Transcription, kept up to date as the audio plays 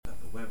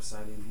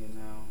website in here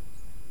now.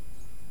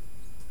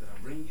 Did I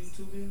bring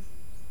YouTube in?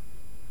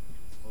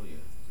 Oh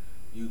yeah,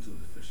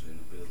 YouTube's officially in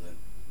the building.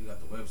 We got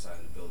the website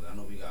in the building. I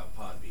know we got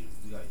Podbean.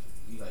 We got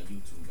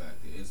YouTube back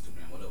there,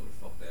 Instagram, whatever the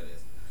fuck that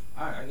is.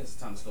 All right, I guess it's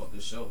time to start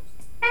this show.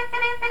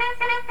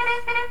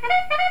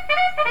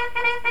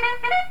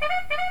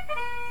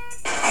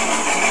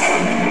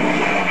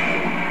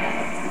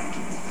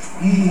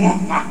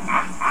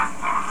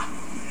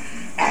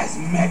 As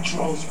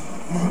Metro's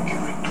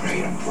Mercury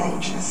grade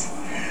approaches,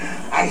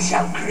 I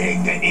shall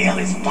create the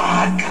illest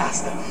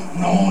podcaster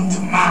known to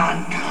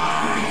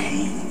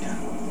mankind.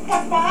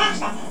 But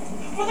Master,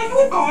 what are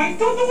you going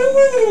to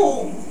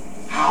do?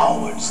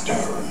 Howard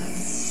Stern,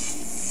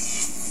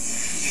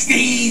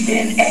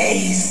 Stephen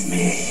A.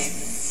 Smith,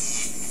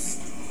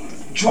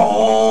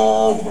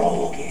 Joe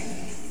Rogan,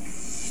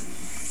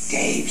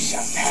 Dave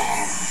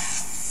Chappelle.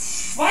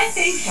 Why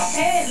Dave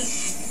Chappelle?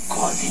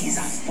 Cause he's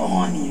a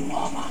funny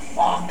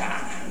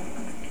motherfucker.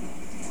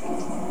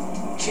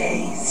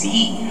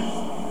 Jay-Z.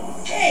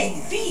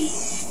 Jay-Z?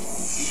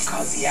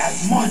 Because he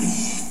has money.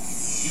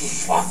 You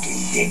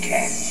fucking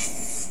dickhead.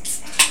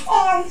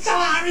 Oh, I'm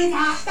sorry,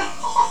 Master.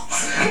 Oh,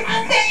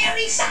 I'm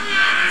very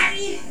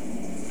sorry.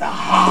 The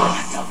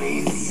heart of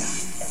India.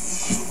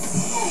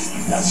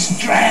 The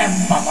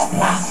strength of a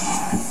black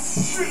man.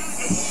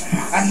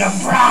 And the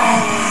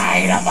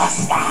pride of a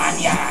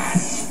Spaniard.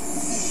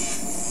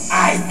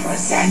 I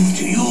present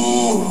to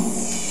you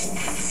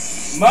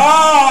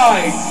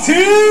MyT.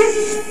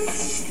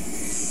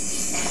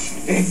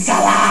 It's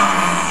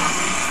alive.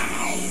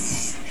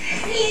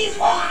 He's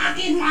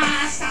walking,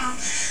 Master.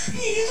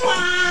 He's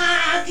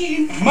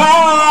walking.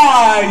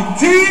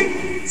 MyT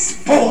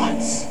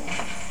Sports.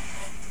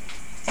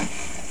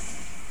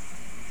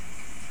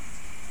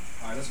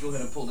 Alright, let's go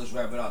ahead and pull this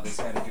rabbit out this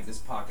head and get this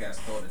podcast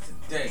started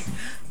today.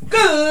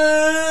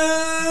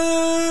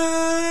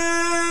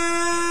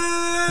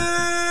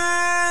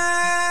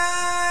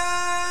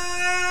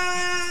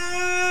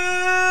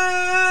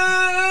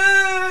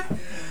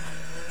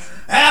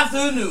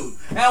 Afternoon,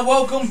 and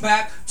welcome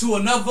back to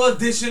another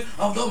edition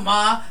of the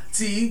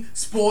MyT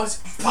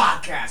Sports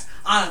Podcast.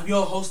 I am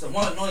your host, the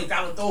one and only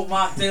Dalito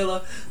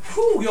Montela.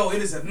 Yo,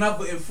 it is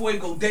another En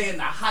Fuego day in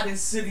the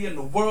hottest city in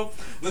the world.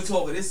 We're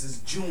talking, this is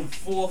June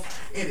 4th.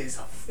 It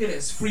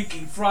is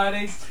freaking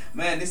Friday.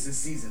 Man, this is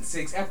season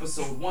 6,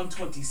 episode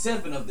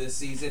 127 of this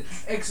season.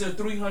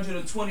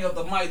 X320 of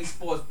the MyT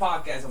Sports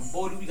Podcast. And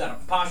boy, we got a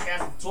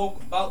podcast to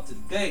talk about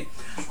today.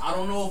 I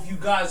don't know if you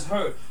guys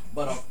heard,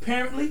 but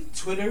apparently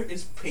Twitter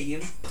is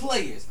paying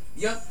players.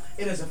 Yep,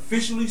 it has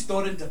officially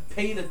started to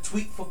pay to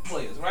tweet for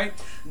players, right?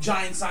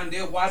 Giants signed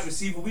their wide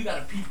receiver. We got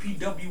a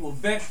PPW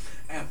event.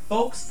 And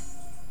folks,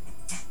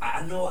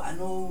 I know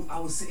I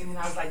was sitting and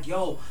I was like,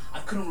 yo, I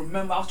couldn't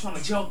remember. I was trying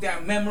to jog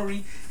that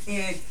memory.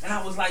 And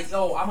I was like,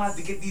 yo, I'm going to have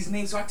to get these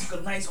names. So I took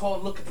a nice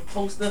hard look at the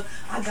poster.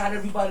 I got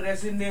everybody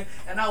that's in there.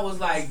 And I was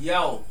like,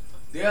 yo,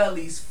 there are at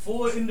least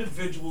 4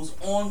 individuals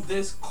on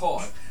this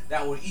card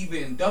that were either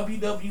in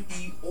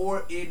WWE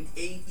or in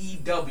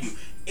AEW,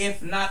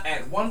 if not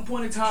at one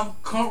point in time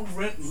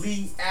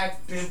currently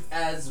active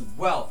as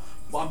well.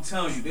 But I'm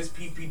telling you, this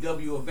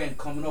PPW event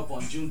coming up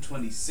on June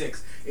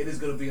 26th, it is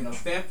going to be an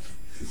event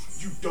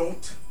you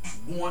don't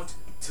want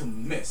to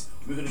miss.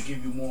 We're going to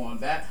give you more on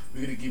that.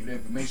 We're going to give you the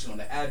information on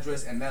the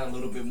address and that a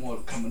little bit more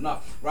coming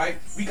up, right?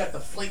 We got the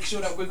Flake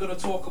show that we're going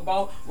to talk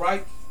about,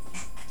 right?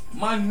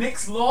 My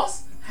Knicks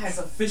loss has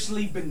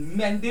officially been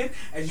mended.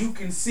 As you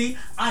can see,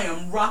 I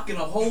am rocking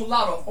a whole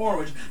lot of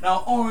orange.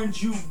 Now,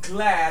 orange, you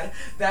glad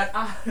that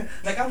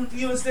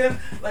you understand?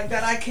 Like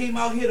that I came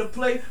out here to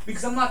play,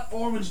 because I'm not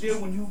orange there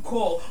when you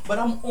call, but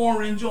I'm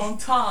orange on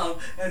time.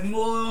 And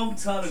I'm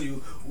telling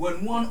you,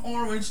 when one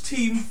orange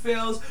team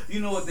fails,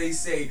 you know what they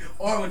say,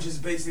 orange is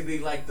basically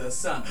like the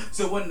sun.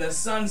 So when the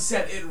sun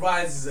sets, it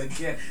rises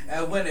again.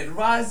 And when it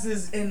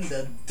rises in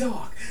the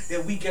dark,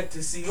 then we get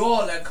to see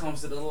all that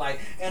comes to the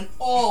light. And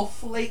all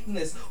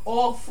flakeness,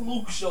 all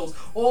fluke shows,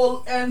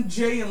 all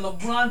MJ and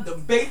LeBron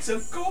debates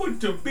are going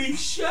to be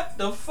shut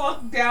the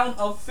fuck down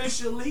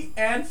officially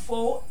and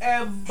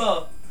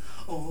forever.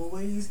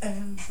 Always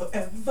and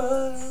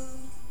forever.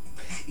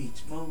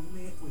 Each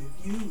moment with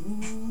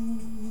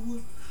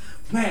you.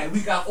 Man, we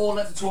got all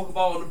that to talk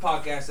about on the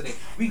podcast today.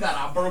 We got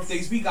our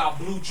birthdays, we got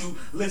Blue Chew.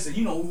 Listen,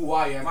 you know who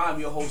I am. I'm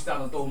your host,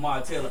 Dalito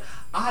Montela.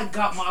 I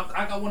got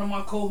one of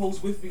my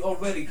co-hosts with me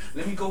already.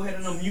 Let me go ahead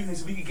and unmute him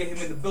so we can get him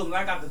in the building.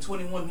 I got the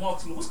 21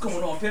 marksman. What's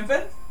going on,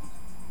 Pimpin?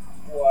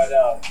 What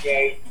up,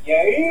 yay?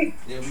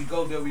 There we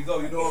go.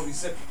 You know what we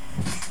said.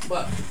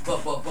 But,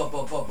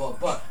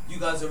 you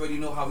guys already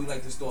know how we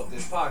like to start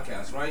this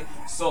podcast, right?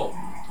 So,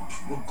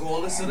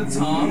 regardless of the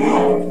time.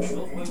 Whoa.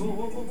 What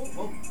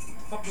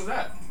the fuck was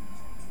that?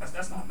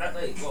 That's not that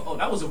late. Oh,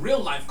 that was a real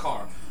life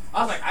car.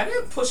 I was like, I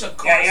didn't push a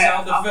car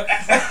sound effect.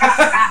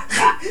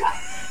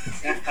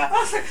 I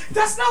was like,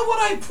 that's not what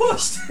I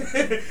pushed.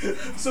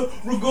 So,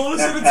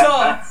 regardless of the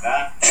time.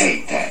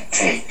 Take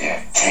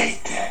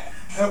that.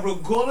 And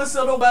regardless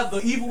of the weather,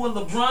 even when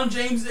LeBron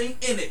James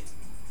ain't in it.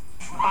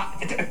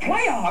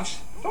 Playoffs?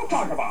 Don't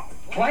talk about it.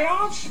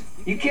 Playoffs?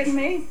 You kidding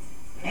me?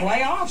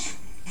 Playoffs?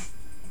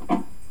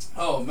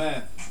 Oh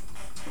man,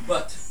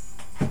 but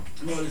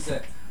you know what it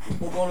said.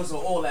 Regardless of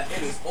all that,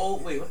 it is all.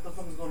 Wait, what the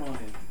fuck is going on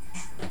here?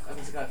 I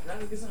just got. Did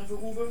I get something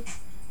for Uber?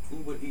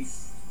 Uber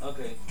Eats.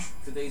 Okay,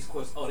 today's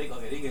course. Oh, they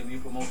gave me a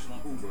promotion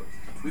on Uber.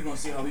 We're gonna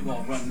see how we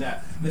gonna run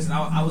that. Listen,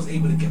 I was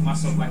able to get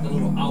myself like a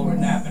little hour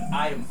nap, and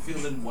I am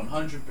feeling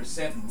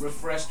 100%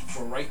 refreshed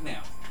for right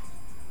now.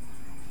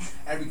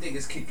 Everything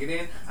is kicking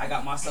in. I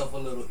got myself a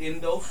little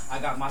Indo. I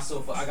got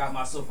myself a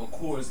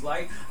Coors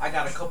Light. I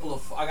got a couple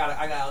of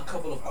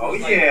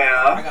Coors Light.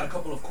 Yeah. I got a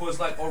couple of Coors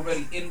Light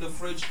already in the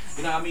fridge.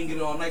 You know what I mean? Get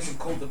it all nice and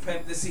cold.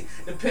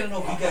 Depending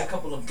on if we get a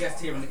couple of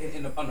guests here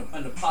in the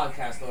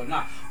podcast or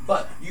not.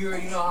 But you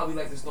already know how we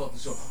like to start the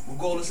show.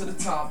 Regardless of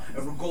the time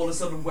and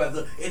regardless of the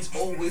weather, it's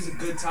always a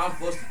good time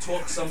for us to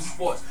talk some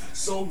sports.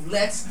 So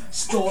let's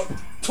start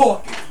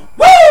talking.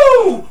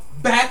 Woo!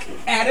 Back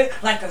at it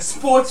like a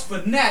sports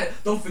fanatic.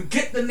 Don't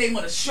forget the name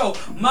of the show,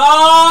 MyT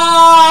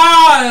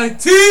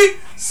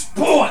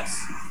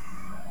Sports.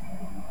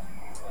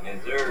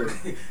 Yes, sir.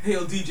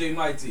 Hail DJ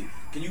MyT.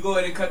 Can you go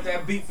ahead and cut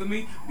that beat for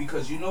me?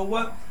 Because you know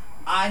what?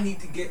 I need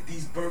to get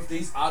these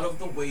birthdays out of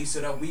the way so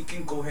that we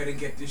can go ahead and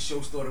get this show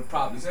started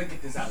properly. So let's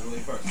get this out of the way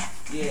first.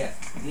 Yeah.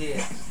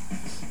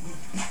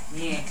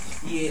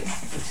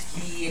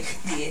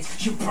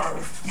 It's your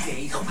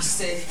birthday. I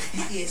said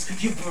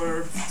it's your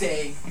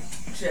birthday.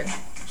 Check it.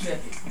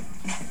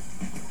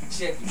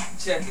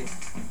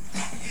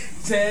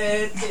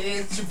 Said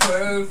it's your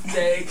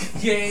birthday.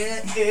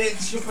 Yeah,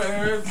 it's your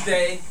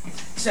birthday.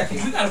 Check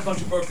it. We got a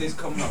bunch of birthdays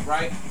coming up,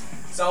 right?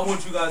 So I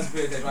want you guys to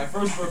pay attention. My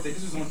first birthday,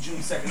 this was on June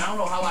 2nd. I don't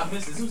know how I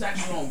missed this. This was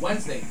actually on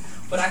Wednesday.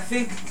 But I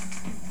think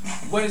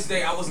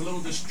Wednesday, I was a little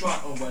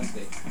distraught on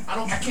Wednesday.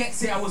 I can't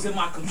say I was in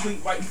my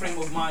complete right frame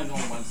of mind on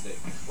Wednesday.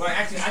 Well,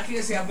 actually, I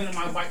can't say I've been in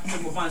my right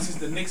frame of mind since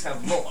the Knicks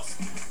have lost.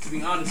 To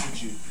be honest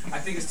with you, I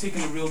think it's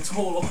taking a real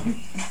toll on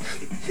me.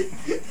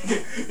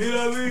 You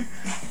know what I mean?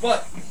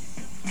 But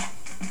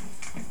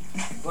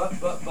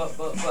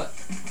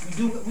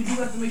we do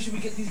have to make sure we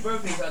get these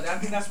birthdays out there. I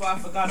think that's why I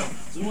forgot them.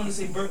 So we want to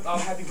say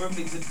happy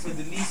birthday to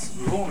Denise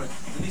Lauren.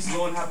 Denise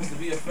Lauren happens to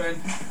be a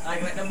friend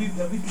that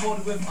we've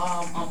fought with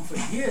for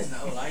years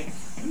now. Like,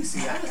 let me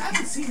see, I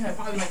haven't seen her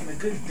probably like in a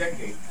good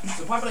decade.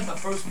 So probably like the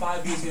first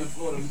 5 years here in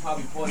Florida, we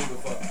probably partied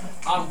with her.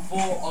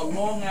 For a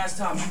long ass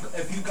time.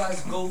 If you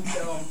guys go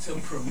to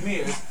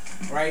premieres,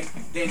 right?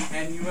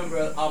 And you remember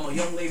a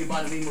young lady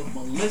by the name of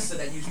Melissa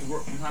that used to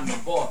work behind the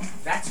bar.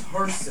 That's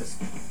her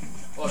sister.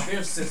 Or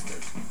their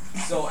sisters.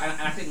 So, and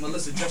I think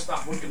Melissa just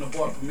stopped working the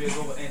bar premieres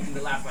over in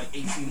the last like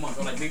 18 months,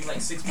 or like maybe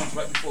like 6 months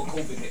right before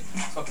COVID hit.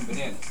 It's fucking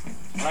bananas.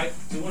 Right?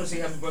 So we want to say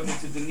happy birthday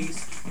to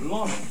Denise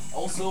Lauren.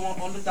 Also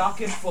on the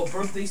docket for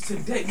birthdays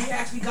today. We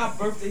actually got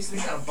birthdays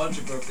today. We got a bunch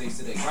of birthdays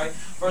today, right?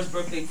 First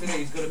birthday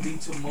today is gonna be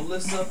to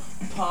Melissa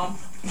Pa.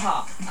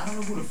 I don't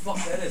know who the fuck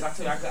that is. I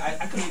tell you,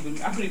 I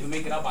couldn't even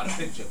make it out by the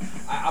picture.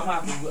 I'm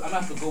gonna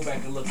have to go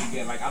back and look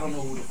again. Like, I don't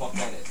know who the fuck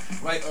that is.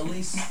 Right?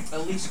 Elise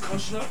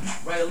Kushner.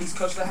 Right? Elise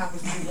Kushner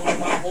happens to be one of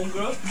my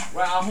homegirls.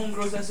 Right? Our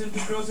homegirls that's into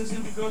girls.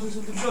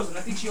 And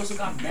I think she also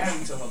got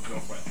married to her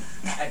girlfriend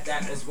at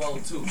that as well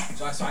too.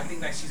 So I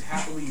think that she's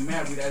happily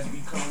married as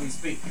we currently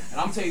speak. And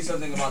I'm telling you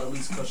something about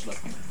Elise Kushner.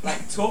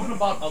 Like, talking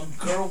about a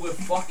girl with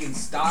fucking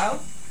style.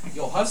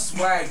 Yo, her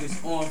swag is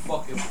on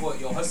fucking point.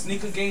 Yo, her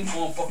sneaker game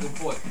on fucking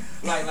point.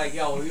 Like,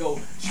 yo,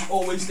 she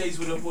always stays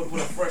with a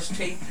fresh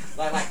tape.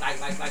 Like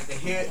the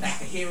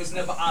hair is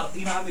never out of,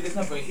 you know what I mean? There's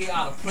never a hair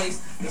out of place.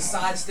 The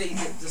side stay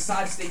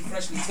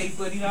freshly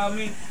tapered, you know what I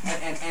mean?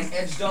 And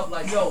edged up.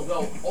 Like, yo,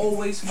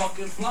 always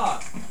fucking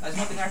fly. That's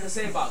one thing I can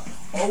say about her.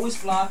 Always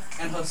fly.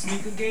 And her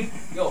sneaker game,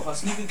 her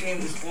sneaker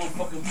game is on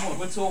fucking point.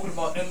 We're talking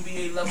about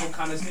NBA level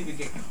kind of sneaker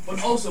game.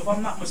 But also, if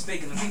I'm not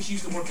mistaken, I think she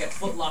used to work at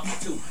Foot Locker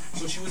too.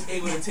 So she was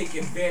able to take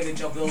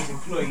advantage of those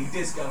employee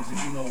discounts,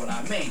 if you know what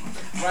I mean,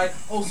 right?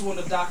 Also on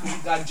the docket, we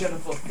got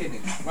Jennifer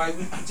Finnan, right?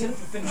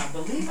 Jennifer Finnan, I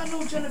believe I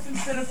know Jennifer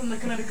Finnan from the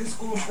Connecticut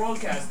School of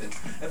Broadcasting,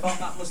 if I'm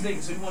not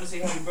mistaken. So we want to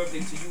say happy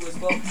birthday to you as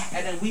well.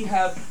 And then we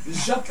have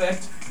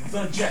Japet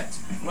the Jet,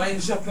 right?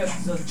 Japet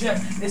the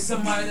Jet is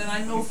somebody that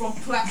I know from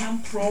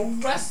Platinum Pro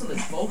Wrestling,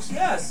 folks.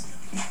 Yes.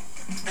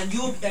 And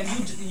you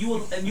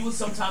will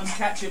sometimes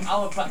catch him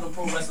out in Platinum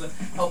Pro Wrestling,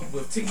 helping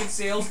with ticket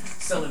sales,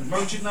 selling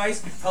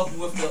merchandise, helping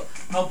with the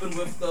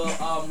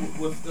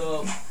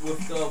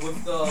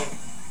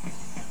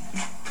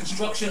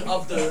construction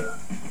of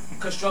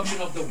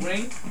the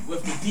ring,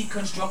 with the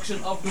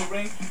deconstruction of the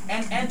ring,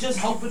 and just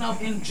helping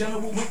out in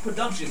general with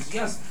productions.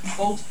 Yes,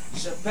 folks,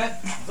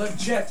 Japet the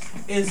Jet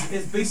is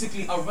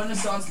basically a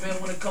renaissance man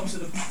when it comes to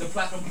the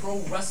Platinum Pro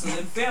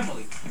Wrestling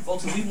family.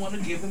 Folks, and we want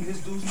to give him his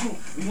dues too.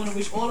 We want to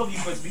wish all of you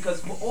birthdays,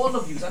 because for all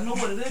of you, I know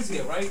what it is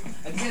here, right?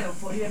 Again, I'm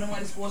for here in the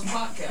MyT Sports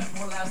Podcast,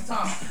 one last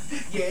time.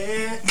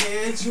 Yeah,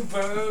 it's your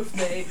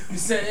birthday. We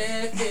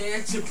said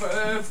it's your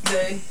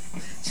birthday.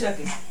 Check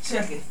it,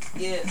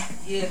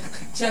 yeah,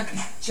 check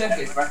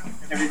it.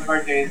 Every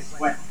birthday is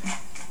when?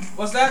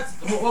 What's that?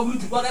 Well,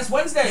 that's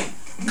Wednesday.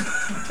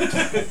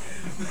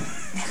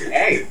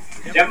 Hey,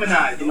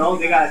 Gemini, you know,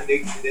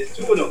 there's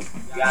two of them.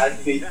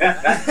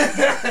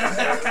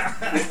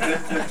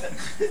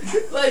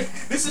 Like,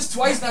 this is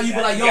twice now. You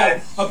be like, yo,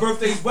 her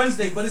birthday's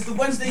Wednesday, but it's the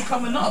Wednesday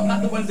coming up,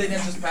 not the Wednesday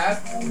that just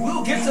passed.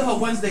 We'll get to her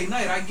Wednesday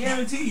night, I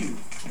guarantee you.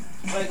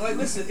 Like,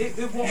 listen,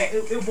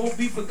 it won't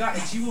be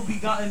forgotten. She will be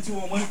gotten to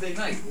on Wednesday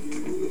night.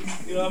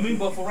 You know what I mean?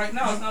 But for right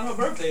now, it's not her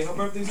birthday. Her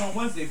birthday's on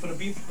Wednesday. For the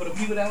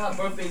people that have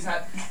birthdays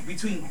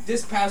between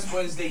this past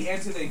Wednesday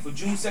and today, for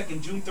June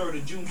 2nd, June 3rd,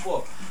 and June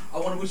 4th, I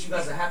want to wish you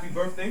guys a happy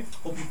birthday.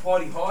 Hope you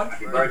party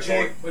hard.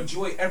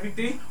 Enjoy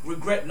everything.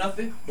 Regret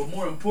nothing. But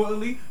more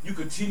importantly, you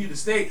continue to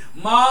stay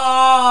MyT.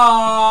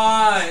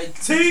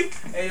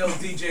 Ayo,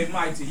 DJ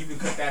MyT. You can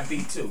cut that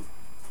beat too.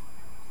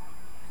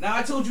 Now,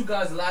 I told you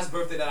guys the last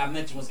birthday that I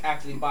mentioned was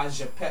actually by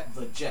Japet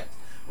the Jet.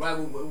 Right,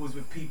 it was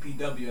with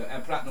PPW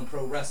and Platinum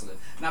Pro Wrestling.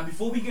 Now,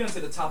 before we get into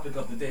the topic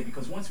of the day,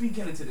 because once we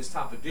get into this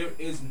topic, there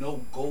is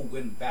no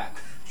going back.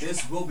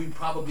 This will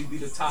probably be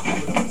the topic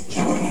for the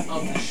majority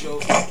of the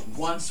show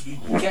once we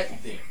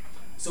get there.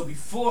 So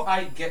before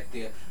I get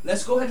there,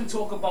 let's go ahead and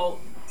talk about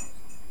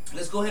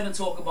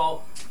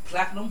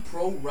Platinum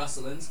Pro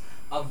Wrestling's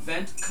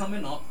event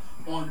coming up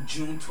on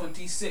June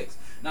 26th.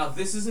 Now,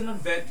 this is an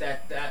event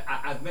that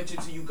I've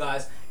mentioned to you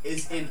guys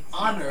is in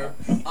honor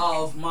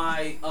of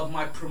my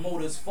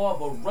promoter's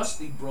father,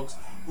 Rusty Brooks,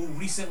 who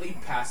recently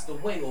passed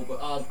away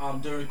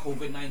during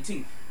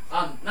COVID-19.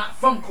 Not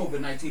from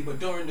COVID-19, but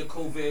during the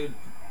COVID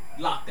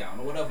lockdown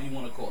or whatever you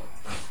want to call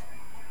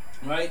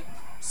it. Right?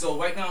 So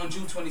right now on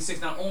June 26th,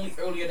 not only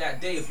earlier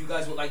that day, if you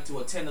guys would like to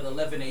attend at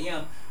 11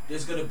 a.m.,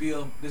 there's gonna be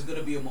a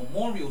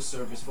memorial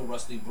service for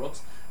Rusty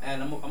Brooks,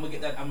 and I'm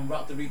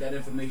about to read that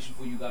information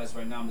for you guys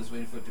right now. I'm just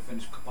waiting for it to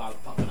finish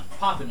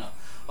popping up.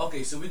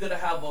 Okay, so we're gonna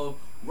have a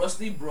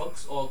Rusty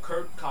Brooks or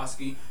Kurt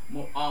Koski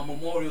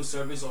memorial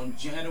service on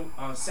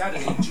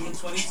Saturday, June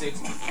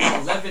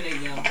 26th, 11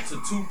 a.m.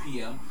 to 2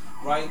 p.m.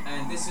 Right,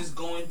 and this is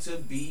going to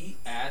be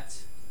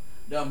at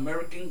the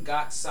American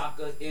Got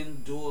Soccer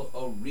Indoor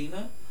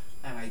Arena.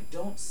 And I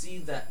don't see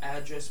the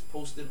address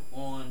posted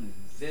on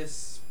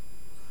this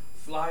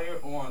flyer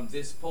or on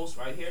this post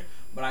right here,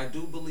 but I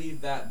do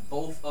believe that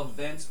both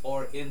events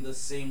are in the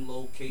same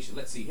location.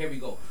 Let's see, here we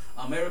go.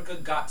 America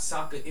Got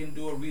Soccer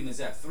Indoor Arena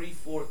is at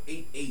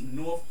 3488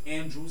 North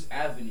Andrews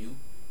Avenue.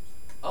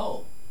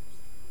 Oh,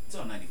 it's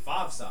on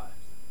 95 side.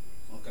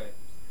 Okay,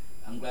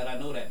 I'm glad I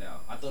know that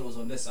now. I thought it was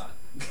on this side.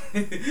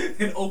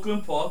 In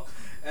Oakland Park,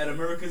 and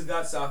America's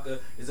Got Soccer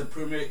is a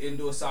premier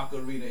indoor soccer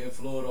arena in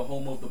Florida,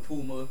 home of the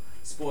Puma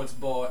Sports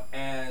Bar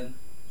and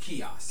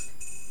Kiosk.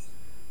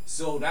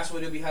 So that's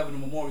where they'll be having a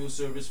memorial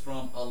service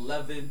from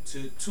 11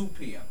 to 2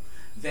 p.m.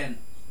 Then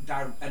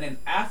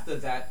after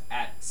that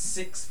at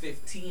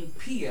 6:15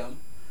 p.m.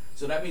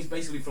 So that means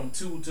basically from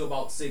 2 to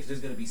about 6, there's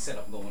gonna be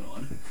setup going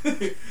on,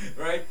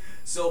 right?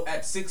 So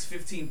at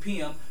 6:15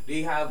 p.m.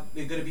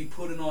 they're gonna be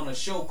putting on a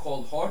show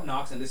called Hard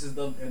Knocks, and this is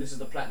the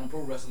Platinum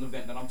Pro Wrestling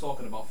event that I'm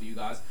talking about for you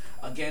guys.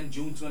 Again,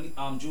 June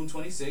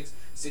 26th,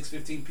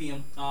 6:15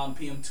 p.m.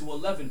 To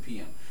 11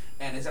 p.m.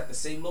 And it's at the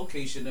same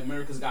location,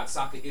 America's Got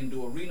Soccer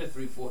Indoor Arena,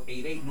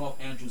 3488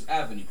 North Andrews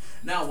Avenue.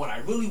 Now, what I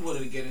really wanted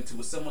to get into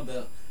was some of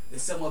the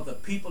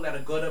people that are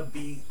gonna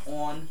be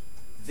on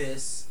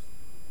this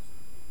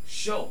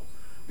show.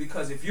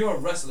 Because if you're a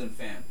wrestling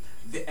fan,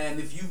 and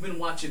if you've been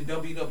watching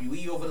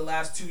WWE over the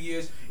last 2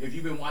 years, if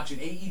you've been watching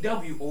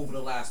AEW over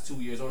the last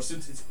 2 years, or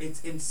since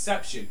its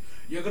inception,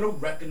 you're going to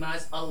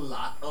recognize a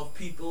lot of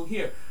people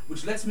here,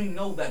 which lets me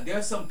know that there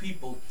are some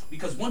people,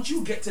 because once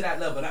you get to that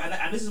level,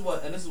 and this is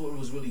what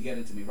was really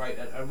getting to me, right?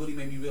 It really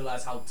made me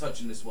realize how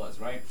touching this was,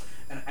 right?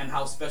 And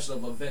how special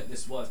of an event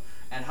this was,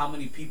 and how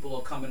many people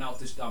are coming out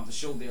to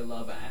show their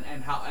love,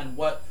 and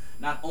what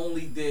not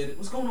only did,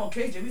 what's going on,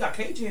 KJ? We got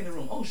KJ in the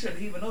room. Oh shit, I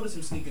didn't even notice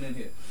him sneaking in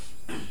here.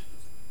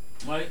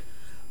 Right?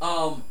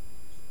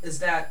 Is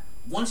that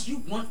once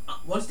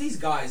these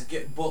guys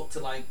get booked to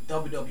like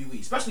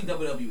WWE, especially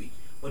WWE,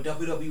 but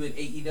WWE and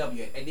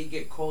AEW, and they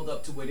get called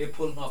up to where they're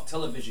pulling off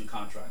television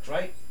contracts,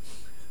 right?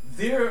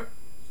 Their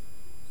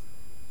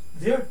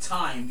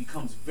time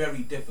becomes very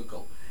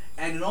difficult,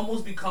 and it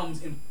almost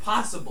becomes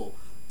impossible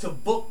to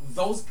book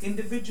those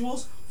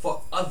individuals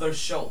for other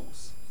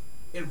shows.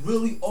 It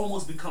really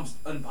almost becomes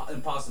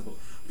impossible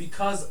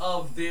because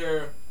of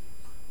their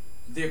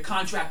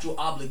contractual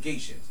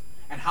obligations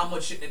and how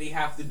much shit that they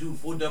have to do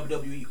for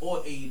WWE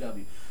or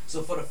AEW.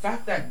 So for the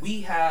fact that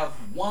we have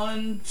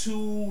 1,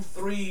 2,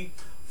 3,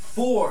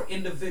 4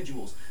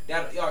 individuals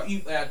that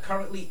are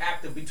currently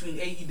active between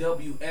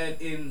AEW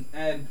and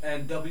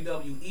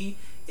WWE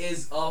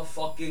is a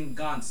fucking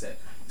godsend.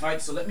 All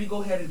right, so let me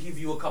go ahead and give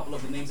you a couple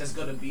of the names that's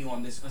gonna be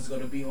on this. That's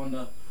gonna be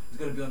on is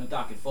going to be on the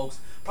docket, folks.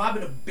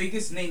 Probably the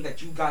biggest name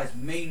that you guys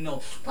may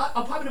know.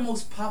 Probably the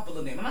most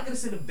popular name. I'm not going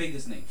to say the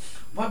biggest name.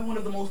 Probably one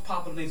of the most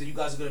popular names that you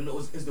guys are going to know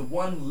is the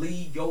one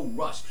Leo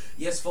Rush.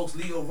 Yes, folks,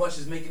 Leo Rush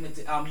is making it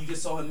to, you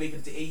just saw him making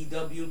it to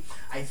AEW.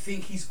 I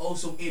think he's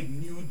also in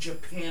New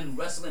Japan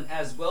Wrestling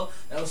as well.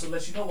 That also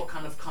lets you know what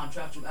kind of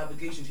contractual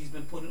obligations he's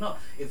been putting up.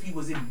 If he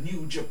was in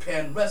New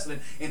Japan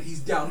Wrestling and he's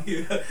down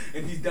here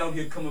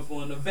coming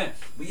for an event.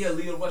 But yeah,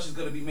 Leo Rush is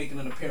going to be making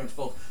an appearance,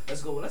 folks.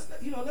 Let's go. Let's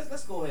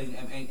go ahead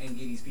and get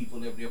these people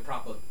their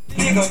proper.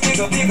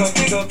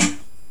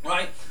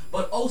 Right,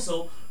 but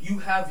also you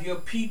have your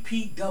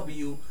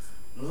PPW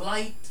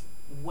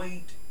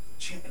lightweight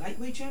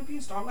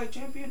champion, Starlight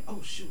champion.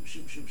 Oh shoot,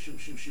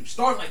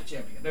 Starlight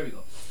champion. There we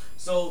go.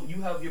 So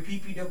you have your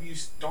PPW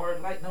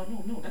Starlight. No,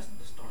 that's not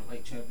the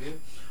Starlight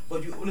champion.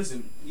 But you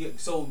listen.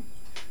 So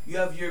you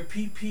have your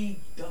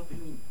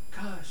PPW.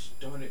 Gosh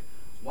darn it!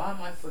 Why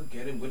am I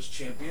forgetting which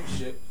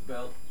championship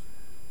belt?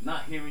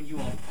 Not hearing you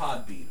on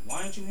Podbean.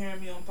 Why aren't you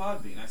hearing me on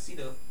Podbean? I see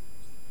the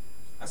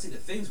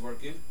things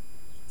working.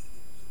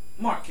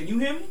 Mark, can you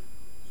hear me?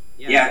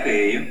 Yeah, I can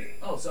hear you.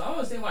 Oh, so I don't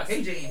understand why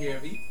KJ ain't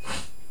hearing me.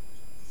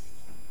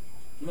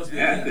 It must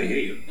be I can hear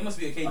you. It must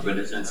be a KJ. I'm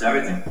gonna sense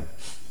everything.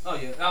 Oh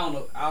yeah, I don't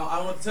know. I don't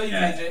know what to tell you,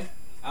 KJ.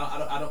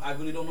 I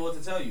really don't know what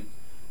to tell you.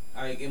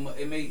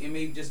 It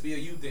may just be a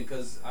you thing,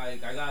 cause I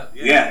got.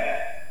 Yeah,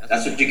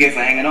 that's what you get for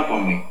hanging up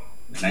on me.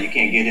 Now you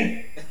can't get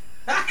in.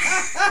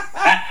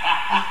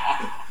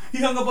 He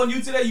hung up on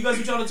you today. You guys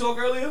were trying to talk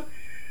earlier.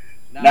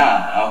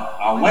 Nah,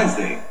 on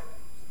Wednesday.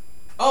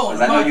 Oh,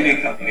 because I know you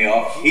didn't cut me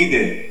off. He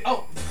did.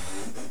 Oh.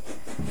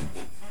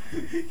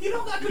 You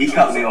don't got controls. He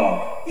cut me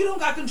off. You don't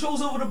got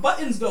controls over the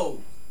buttons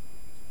though.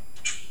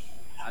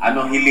 I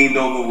know he leaned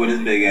over with his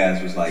big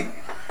ass. Was like,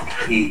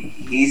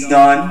 he's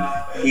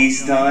done.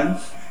 He's done.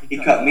 He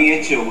cut me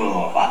and Chill Will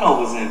off. I know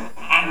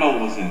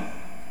it was in.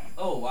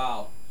 Oh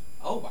wow.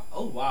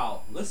 Oh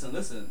wow. Listen.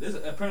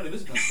 Apparently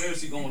there's a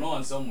conspiracy going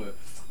on somewhere.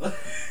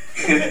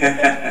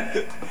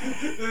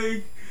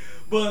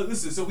 But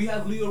listen, so we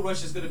have Leo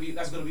Rush is gonna be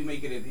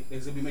making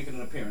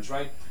an appearance,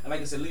 right? And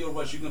like I said, Leo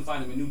Rush, you can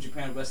find him in New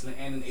Japan Wrestling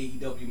and in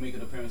AEW making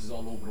appearances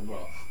all over the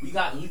world. We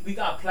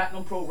got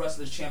Platinum Pro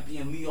Wrestlers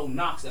champion Leo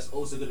Knox that's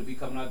also gonna be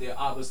coming out there,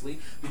 obviously,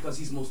 because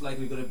he's most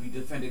likely gonna be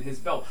defending his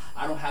belt.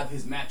 I don't have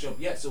his matchup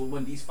yet, so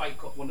when the fight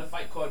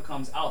card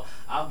comes out,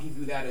 I'll give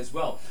you that as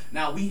well.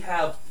 Now we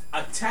have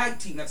a tag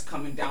team that's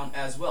coming down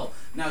as well.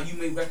 Now you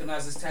may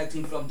recognize this tag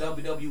team from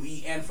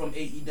WWE and from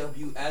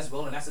AEW as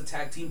well, and that's a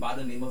tag team by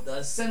the name of the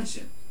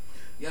Ascension.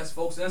 Yes,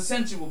 folks, the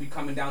Ascension will be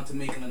coming down to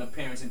making an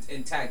appearance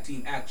in tag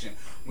team action.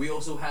 We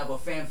also have a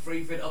fan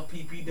favorite of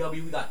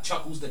PPW. We got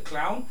Chuckles the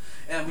Clown,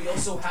 and we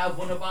also have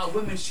one of our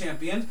women's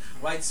champions,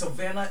 right?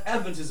 Savannah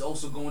Evans is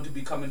also going to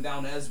be coming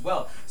down as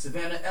well.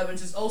 Savannah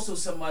Evans is also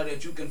somebody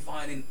that you can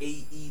find in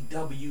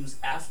AEW's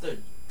After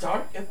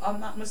Dark, if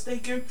I'm not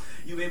mistaken.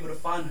 You'll be able to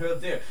find her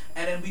there.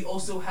 And then we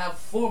also have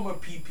former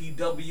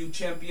PPW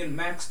champion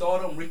Max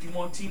Stardom, Ricky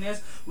Martinez,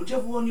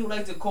 whichever one you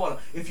like to call him.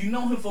 If you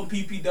know him from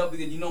PPW,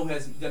 then you know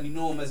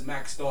him as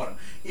Max Stardom.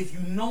 If you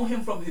know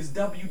him from his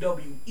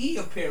WWE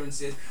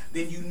appearances,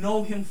 then you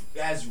know him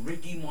as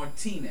Ricky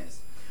Martinez.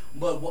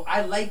 But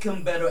I like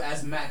him better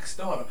as Max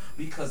Stardom,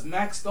 because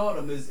Max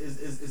Stardom is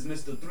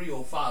Mr.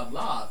 305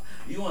 Live.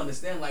 You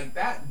understand? Like,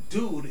 that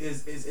dude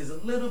is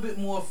a little bit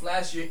more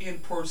flashier in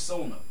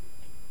persona.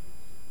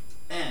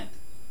 And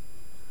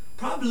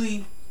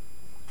probably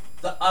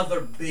the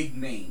other big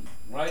name,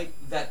 right,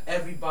 that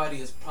everybody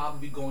is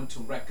probably going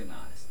to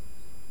recognize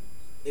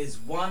is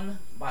one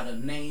by the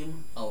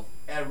name of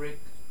Eric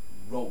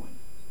Rowan.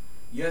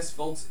 Yes,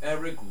 folks,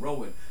 Eric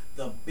Rowan,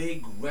 the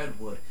Big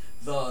Redwood,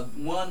 the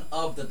one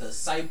of the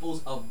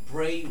disciples of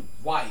Bray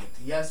Wyatt.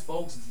 Yes,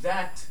 folks,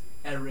 that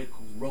Eric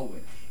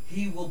Rowan.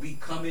 He will be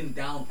coming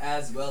down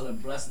as well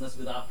and blessing us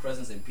with our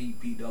presence in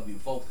PPW,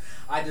 folks.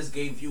 I just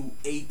gave you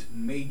 8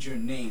 major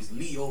names: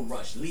 Leo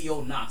Rush, Leo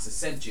Knox,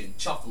 Ascension,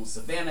 Chuckles,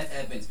 Savannah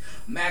Evans,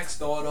 Max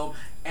Stardom,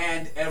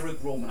 and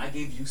Eric Rowan. I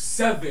gave you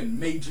 7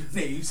 major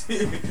names.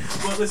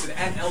 But listen,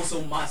 and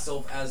also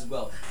myself as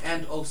well,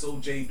 and also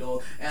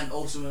J-Dog, and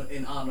also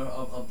in honor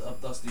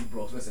of Dusty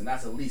Brooks. Listen,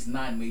 that's at least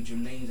 9 major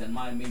names and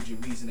my major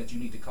reason that you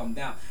need to come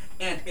down.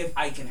 And if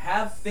I can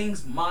have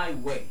things my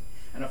way,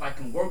 and if I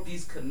can work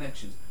these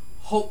connections,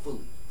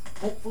 hopefully,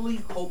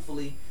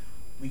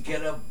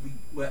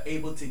 we're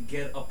able to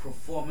get a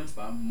performance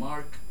by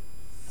Mark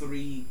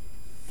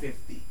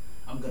 350.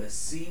 I'm gonna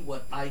see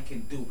what I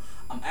can do.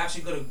 I'm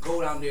actually gonna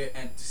go down there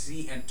and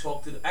see and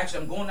talk to.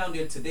 I'm going down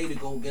there today to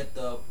go get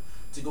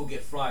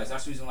fries.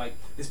 That's the reason. Like,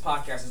 this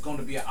podcast is going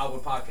to be an hour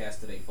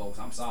podcast today, folks.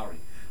 I'm sorry.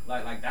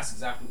 Like that's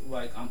exactly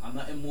like I'm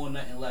nothing more,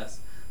 nothing less.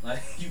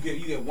 Like, you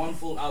get 1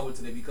 full hour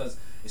today, because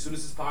as soon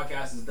as this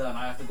podcast is done,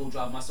 I have to go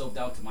drive myself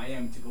down to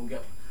Miami to go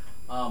get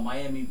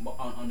Miami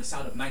on the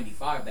side of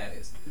 95, that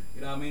is.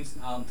 You know what I mean?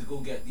 To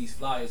go get these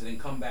flyers and then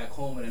come back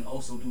home and then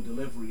also do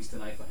deliveries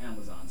tonight for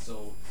Amazon.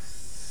 So,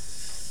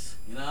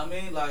 you know what I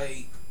mean?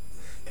 Like,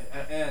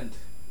 and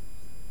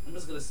I'm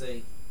just gonna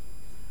say,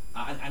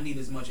 I need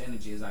as much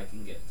energy as I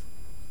can get.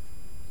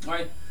 All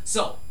right.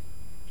 So,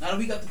 now that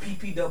we got the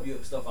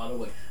PPW stuff out of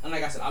the way, and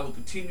like I said, I will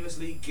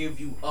continuously give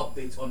you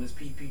updates on this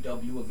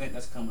PPW event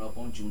that's coming up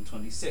on June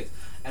 26th.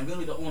 And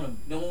really, the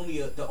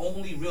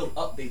only real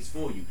updates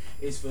for you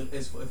is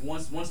if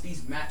once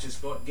these matches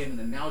start getting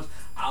announced,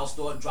 I'll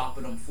start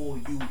dropping them for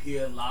you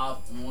here live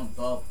on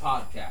the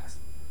podcast.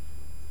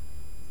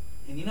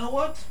 And you know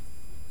what?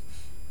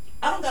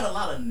 I don't got a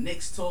lot of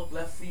Knicks talk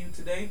left for you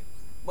today,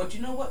 but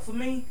you know what? For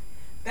me,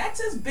 that's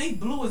as Big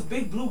Blue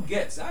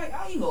gets.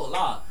 I ain't gonna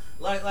lie.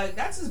 Like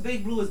that's as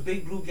Big Blue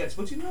gets.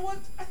 But you know what?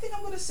 I think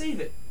I'm gonna save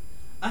it.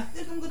 I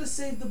think I'm gonna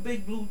save the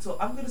Big Blue talk.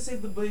 I'm gonna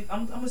save the Blue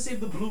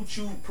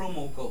Chew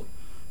promo code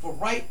for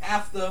right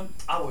after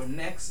our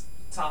next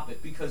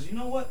topic, because you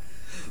know what?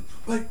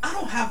 Like I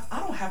don't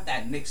have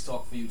that Knicks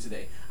talk for you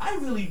today. I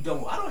really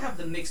don't. I don't have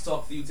the Knicks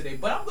talk for you today,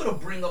 but I'm gonna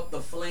bring up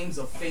the Flames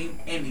of Fame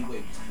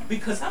anyway,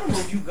 because I don't know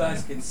if you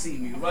guys can see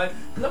me, right?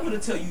 Because I'm gonna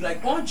tell you,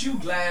 like, aren't you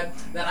glad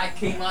that I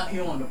came out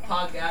here on the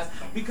podcast?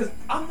 Because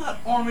I'm not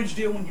orange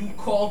there when you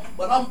call,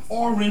 but I'm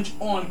orange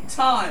on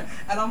time.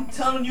 And I'm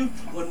telling you,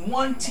 when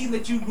one team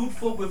that you root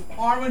for with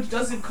orange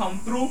doesn't come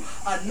through,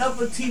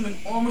 another team in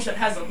orange that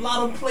has a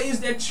lot of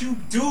players that you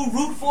do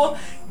root for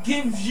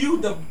gives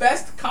you the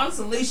best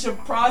consolation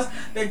prize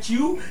that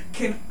you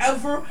can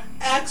ever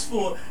ask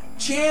for.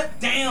 Champ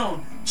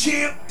down,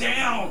 champ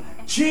down,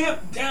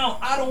 champ down.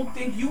 I don't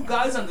think you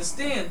guys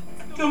understand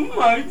the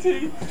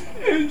MyT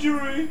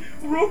injury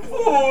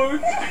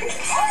report.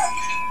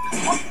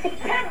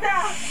 Champ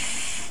down.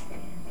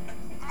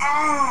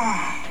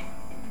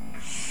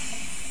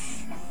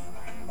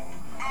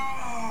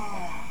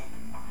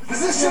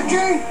 Is this your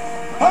game?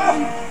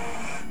 Huh?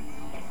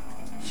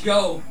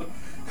 Yo,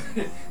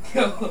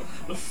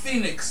 the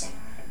Phoenix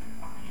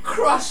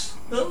crushed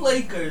the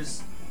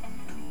Lakers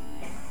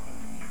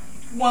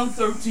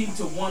 113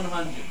 to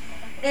 100.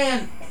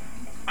 And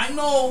I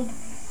know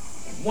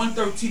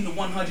 113 to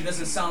 100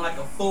 doesn't sound like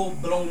a full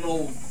blown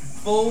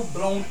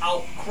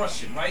out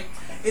crushing, right?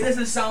 It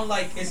doesn't sound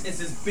like it's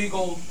this big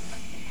old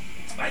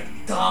like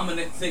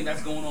dominant thing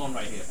that's going on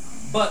right here.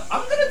 But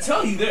I'm gonna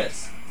tell you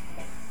this.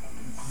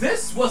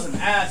 This was an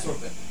ass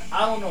whooping.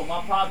 I don't know,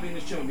 my pod being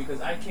is chilling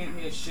because I can't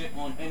hear shit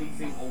on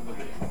anything over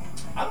there.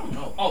 I don't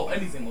know. Oh,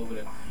 anything over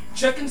there.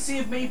 Check and see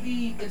if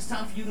maybe it's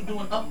time for you to do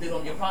an update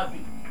on your pod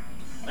beat.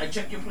 Like,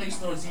 check your Play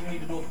Store and see if you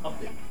need to do an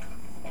update.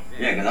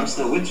 Yeah, because I'm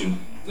still with you.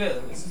 Yeah,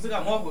 still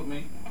got Mark with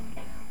me.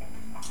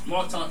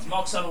 Mark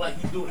sounded like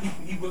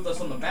he with us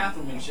on the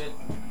bathroom and shit.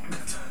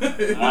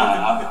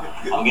 Nah,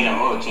 I'm getting an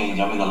oil change.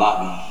 I'm in the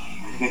lobby.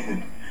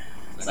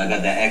 So I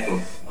got that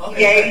echo.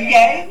 Okay.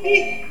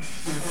 Yay!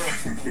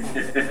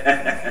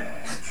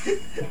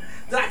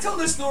 Did I tell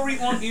this story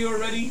on air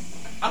already?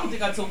 I don't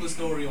think I told this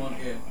story on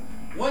air.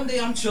 One day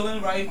I'm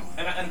chilling, right,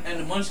 and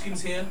the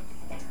Munchkins here.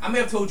 I may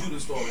have told you the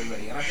story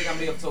already, and I think I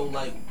may have told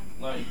like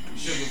Sugar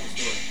the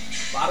story,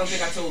 but I don't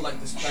think I told like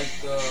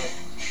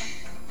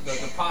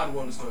the Pod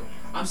World story.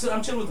 I'm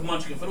chilling with the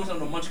Munchkin. For those who don't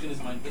know, Munchkin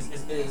is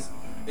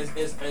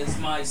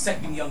my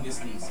second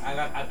youngest niece.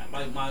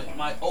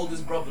 My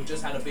oldest brother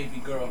just had a baby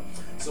girl,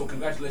 so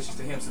congratulations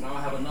to him. So now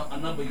I have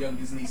another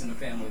youngest niece in the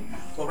family.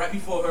 But right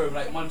before her,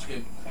 like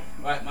Munchkin,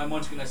 right, my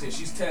Munchkin, I said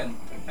she's 10,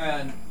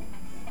 and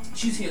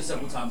she's here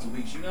several times a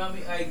week. You know what I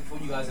mean? Like, for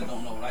you guys that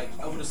don't know, like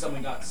over the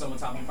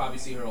summertime, you probably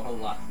see her a whole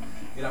lot.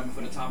 You know what I mean?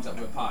 For the times that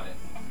we're potting,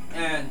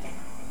 and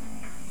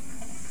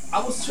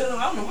I was chilling.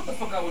 I don't know what the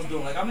fuck I was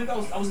doing. Like, I mean, I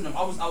was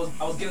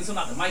getting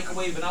something out the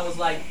microwave, and I was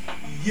like,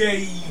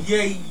 yay,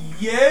 yay,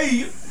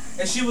 yay,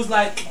 and she was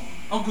like,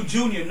 Uncle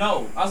Junior,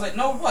 no. I was like,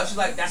 no, what? She's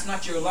like, that's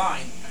not your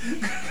line.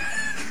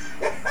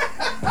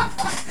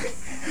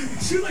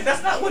 She was like,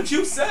 that's not what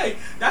you say.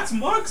 That's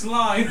Mark's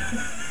line.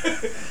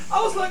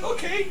 I was like,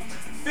 okay,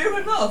 fair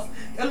enough.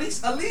 At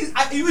least,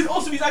 it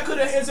also means I could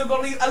have answered,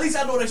 but at least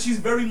I know that she's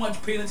very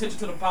much paying attention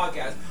to the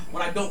podcast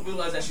when I don't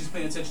realize that she's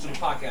paying attention to the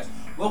podcast.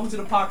 Welcome to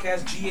the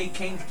podcast. G.A.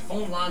 King's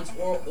phone lines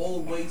are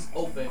always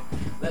open.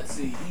 Let's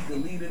see, he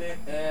deleted it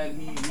and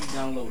he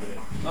downloaded it.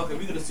 Okay,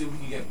 we're gonna see if we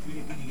can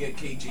get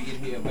KJ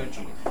in here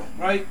eventually,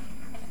 right?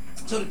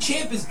 So the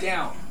champ is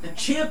down. The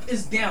champ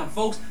is down,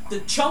 folks.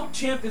 The champ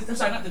is. I'm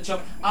sorry, not the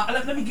chump.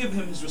 Let me give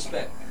him his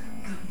respect.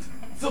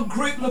 The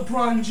great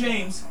LeBron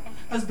James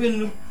has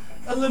been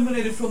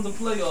eliminated from the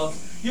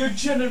playoffs. You're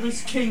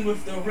generous king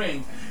with the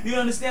ring. You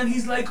understand?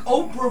 He's like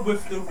Oprah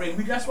with the ring.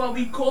 That's why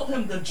we call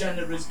him the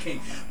generous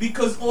king.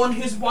 Because on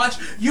his watch,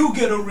 you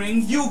get a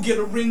ring, you get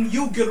a ring,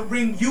 you get a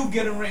ring, you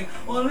get a ring.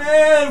 On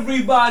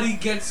everybody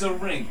gets a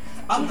ring.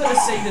 I'm gonna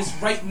say this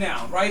right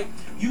now, right?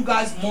 You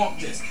guys mark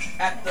this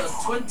at the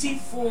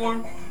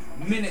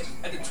 24-minute,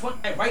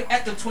 right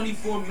at the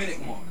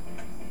 24-minute mark,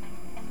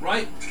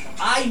 right?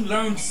 I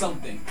learned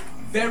something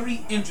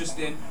very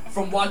interesting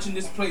from watching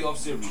this playoff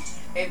series,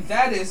 and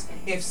that is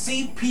if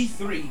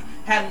CP3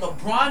 had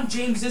LeBron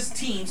James's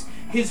teams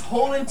his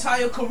whole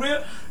entire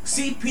career,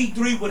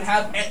 CP3 would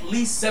have at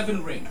least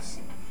 7 rings.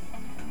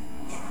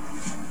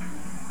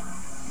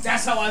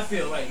 That's how I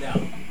feel right now.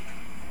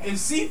 If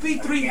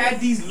CP3 had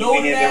these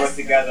loaded they were ass...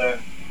 together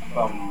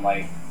from,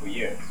 like, for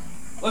years.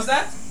 What's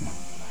that?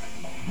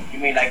 You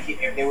mean like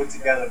if they were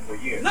together for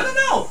years?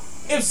 No.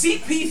 If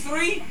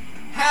CP3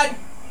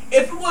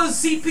 if it was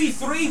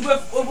CP3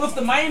 with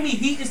the Miami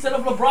Heat instead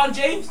of LeBron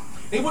James,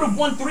 they would have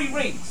won 3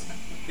 rings.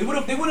 They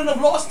wouldn't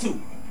have lost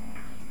 2.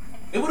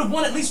 They would have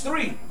won at least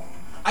 3.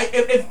 I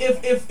think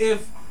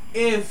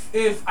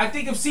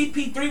if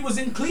CP3 was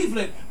in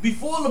Cleveland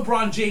before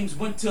LeBron James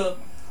went to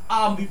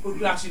they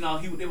would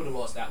have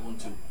lost that one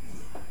too,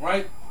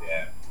 right?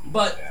 Yeah.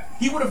 But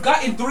he would have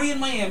gotten 3 in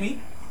Miami.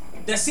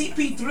 That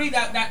CP3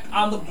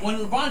 when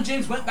LeBron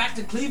James went back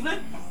to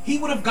Cleveland, he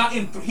would have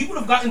gotten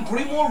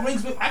 3 more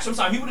rings with. Actually, I'm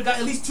sorry, he would have got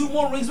at least 2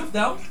 more rings with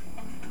them.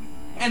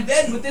 And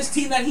then with this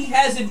team that he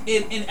has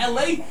in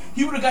LA,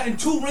 he would have gotten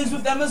 2 rings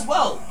with them as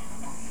well.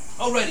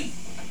 Already.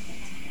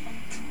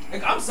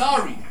 Like, I'm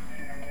sorry.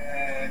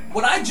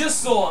 What I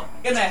just saw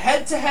in a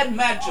head-to-head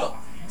matchup,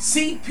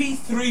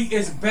 CP3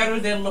 is better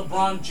than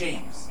LeBron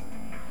James.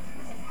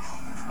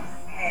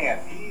 Damn,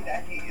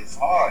 that heat is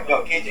hard.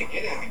 Yo, KJ,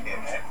 get in here,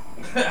 man.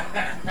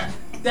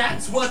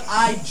 That's what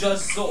I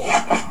just saw.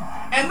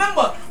 And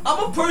remember,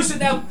 I'm a person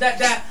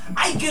that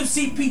I give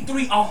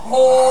CP3 a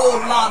whole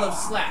lot of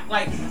slack.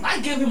 Like, I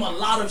give him a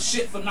lot of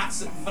shit for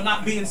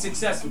not being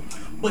successful.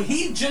 But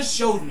he just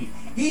showed me.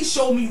 He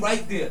showed me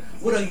right there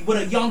with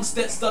a young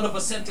stud of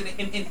a center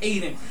in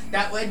Aiden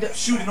that will end up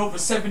shooting over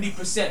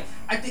 70%.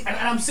 I think, and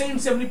I'm saying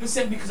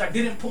 70% because I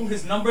didn't pull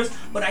his numbers,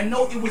 but I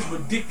know it was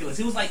ridiculous.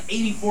 It was like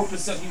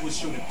 84% he was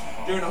shooting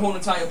during the whole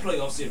entire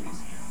playoff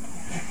series.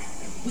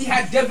 We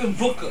had Devin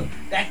Booker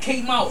that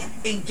came out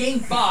in Game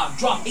 5,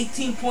 dropped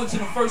 18 points in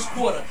the first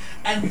quarter.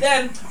 And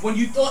then, when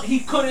you thought he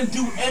couldn't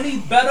do any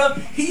better,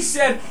 he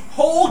said,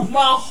 hold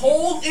my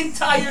whole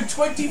entire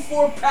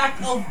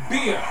 24-pack of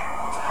beer.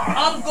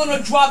 I'm going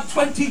to drop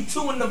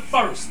 22 in the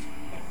first.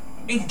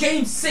 In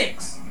Game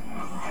 6. 6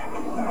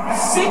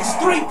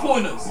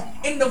 3-pointers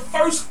in the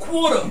first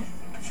quarter.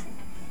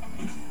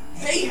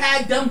 They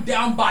had them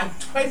down by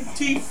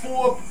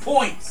 24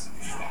 points.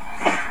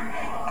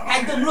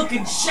 Had them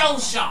looking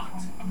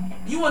shell-shocked.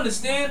 You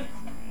understand?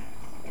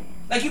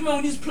 Like, you remember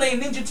when you was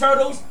playing Ninja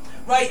Turtles,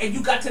 right? And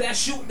you got to that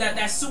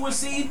sewer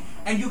scene,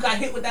 and you got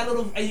hit with that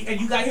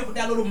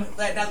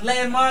that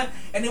landmine,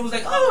 and it was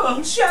like, oh,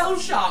 I'm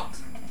shell-shocked.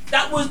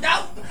 That was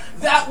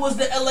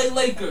the LA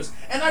Lakers,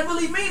 and I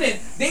really mean it.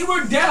 They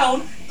were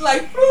down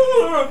like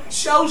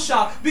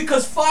shell-shocked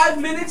because 5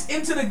 minutes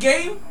into the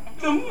game,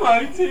 the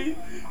MyT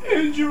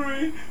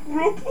injury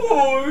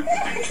report.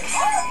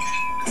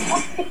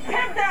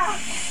 Him down.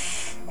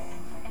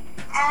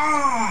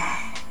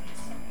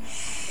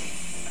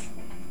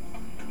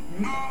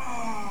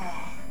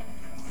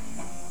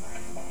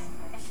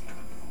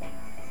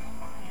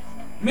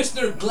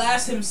 Mr.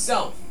 Glass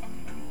himself,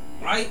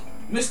 right?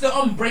 Mr.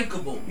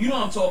 Unbreakable. You know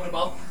what I'm talking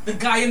about. The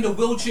guy in the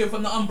wheelchair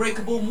from the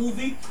Unbreakable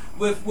movie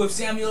with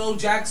Samuel L.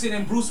 Jackson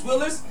and Bruce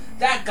Willis.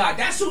 That guy.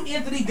 That's who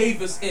Anthony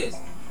Davis is.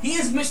 He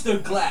is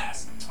Mr.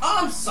 Glass.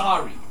 I'm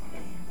sorry.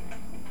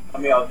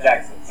 Samuel L.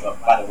 Jackson, so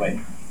by the way.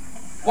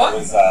 What?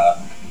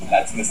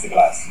 That's Mr.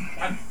 Glass.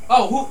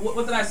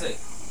 What did I say?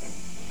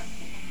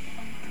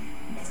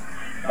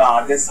 No,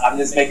 I'm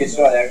just making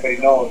sure that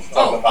everybody knows.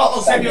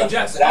 Samuel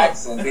Jackson.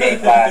 Jackson being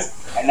Glass,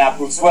 and not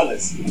Bruce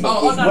Willis.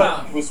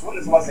 No. Bruce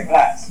Willis wasn't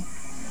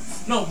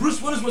Glass. No, Bruce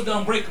Willis was the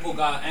Unbreakable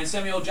guy, and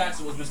Samuel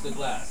Jackson was Mr.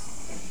 Glass.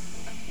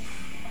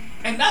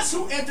 And that's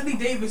who Anthony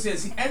Davis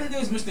is. Anthony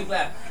Davis is Mr.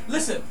 Glass.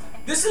 Listen,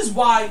 this is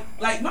why,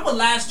 like, remember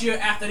last year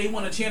after they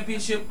won a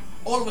championship,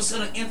 all of a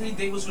sudden Anthony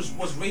Davis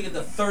was rated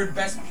the 3rd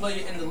best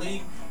player in the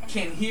league.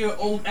 Can hear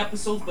old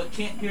episodes, but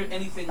can't hear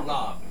anything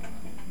live.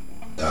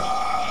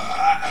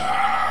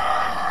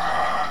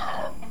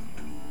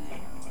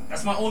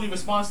 That's my only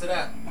response to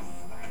that.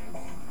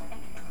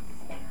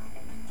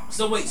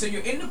 So wait, so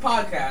you're in the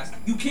podcast,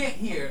 you can't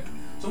hear.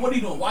 So what are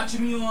you doing?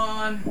 Watching me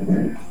on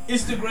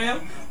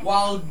Instagram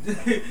while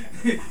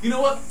you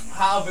know what?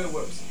 However it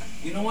works.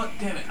 You know what?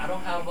 Damn it, I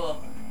don't have a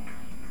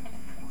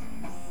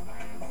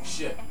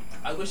shit.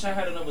 I wish I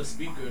had another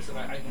speaker so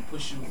that I can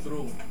push you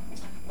through.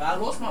 But I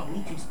lost my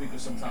Bluetooth speaker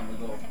some time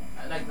ago.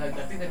 I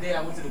think the day I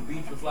went to the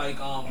beach with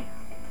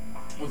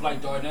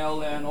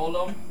Darnell and all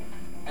them,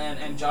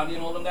 and Johnny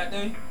and all them that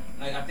day.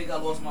 Like, I think I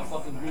lost my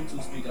fucking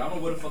Bluetooth speaker. I don't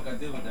know what the fuck I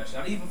did with that shit.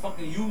 I didn't even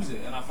fucking use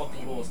it, and I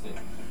fucking lost it.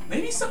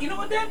 Maybe you know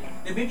what then?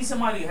 Maybe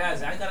somebody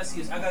has it. I gotta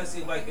see I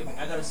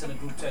gotta send a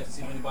group text to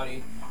see if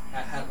anybody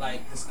had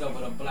like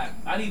discovered a black.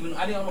 I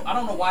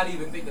don't know why I didn't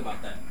even think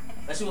about that.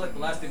 That shit was like the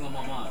last thing on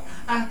my mind.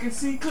 I can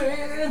see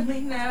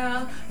clearly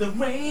now, the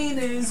rain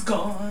is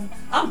gone.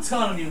 I'm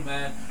telling you,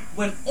 man,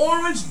 when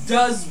Orange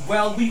does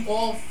well, we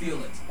all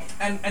feel it.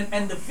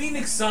 And the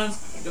Phoenix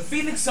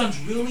Suns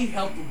really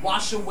helped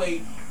wash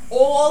away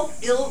all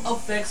ill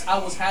effects I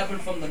was having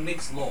from the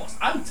Knicks loss.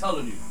 I'm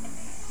telling you.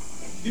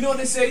 You know what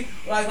they say?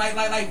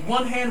 Like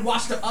one hand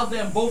wash the other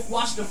and both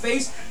wash the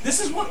face.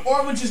 This is what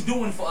Orange is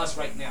doing for us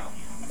right now.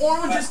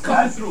 Orange is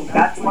coming through.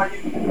 That's why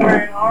you're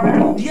wearing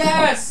orange?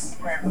 Yes!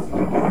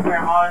 You're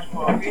wearing orange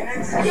for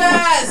Phoenix?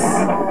 Yes!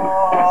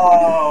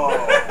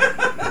 Oh!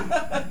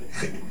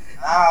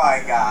 Oh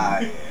my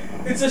God.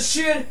 It's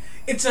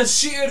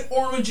it's a shared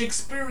orange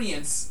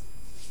experience.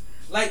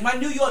 Like, my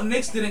New York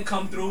Knicks didn't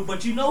come through,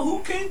 but you know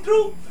who came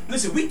through?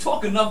 Listen, we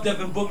talk enough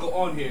Devin Booker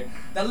on here.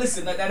 That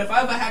listen, that if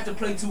I ever had to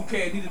play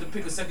 2K and needed to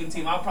pick a second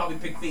team, I'll probably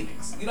pick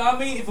Phoenix. You know what I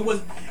mean? If I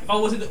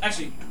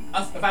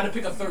had to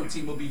pick a third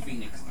team, it would be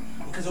Phoenix.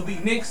 Because it'll be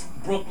Knicks,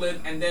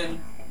 Brooklyn, and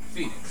then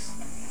Phoenix.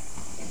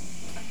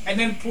 And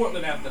then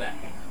Portland after that.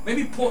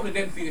 Maybe Portland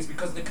then Phoenix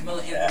because of the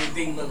Camilla Anthony and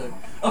Dame Lillard.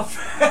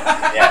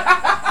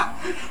 Yeah.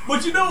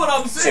 But you know what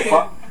I'm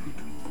saying?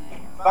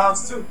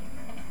 Bounce too.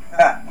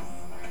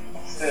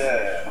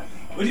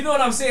 But you know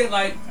what I'm saying?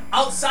 Like,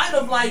 outside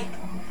of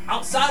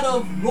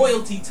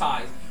loyalty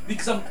ties,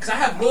 because I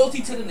have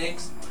loyalty to the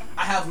Knicks,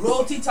 I have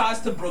loyalty ties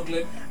to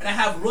Brooklyn, and I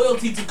have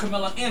loyalty to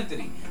Carmelo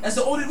Anthony. That's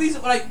the only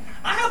reason. Like,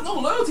 I have no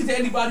loyalty to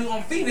anybody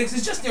on Phoenix.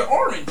 It's just they're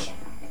orange.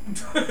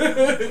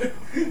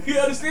 You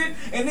understand?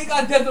 And they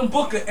got Devin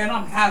Booker, and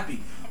I'm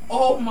happy.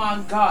 Oh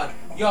my God,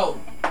 yo,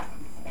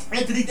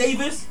 Anthony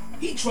Davis,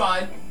 he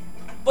tried,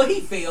 but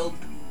he failed.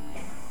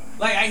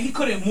 Like, he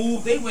couldn't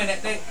move. They went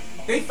at that.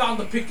 They found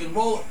the pick and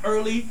roll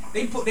early.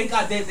 They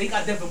got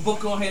Devin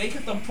Booker on here. They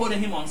kept on putting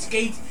him on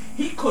skates.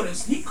 He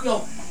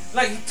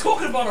like,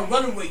 talking about a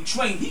runaway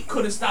train. He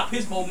couldn't stop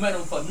his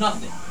momentum for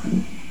nothing.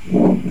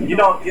 You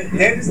know,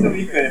 Davis still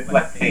he couldn't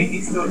play.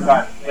 He still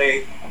tried to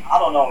play. I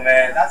don't know,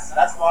 man.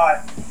 That's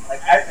why.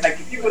 Like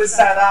if he would have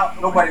sat out,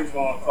 nobody was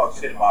gonna talk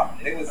shit about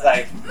him. It was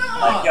like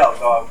yo,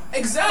 dog.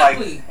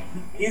 Exactly. Like,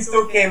 he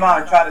still came out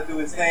and tried to do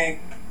his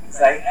thing. It's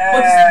like,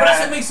 but that's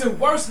what makes it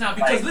worse now.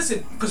 Because like,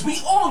 listen, because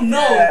we all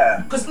know.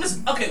 Because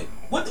listen, okay,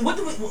 what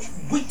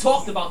we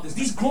talked about this.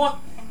 These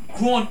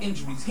groin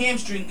injuries,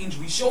 hamstring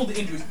injuries, shoulder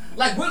injuries.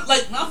 Like we're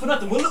like not for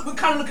nothing. We're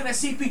kind of looking at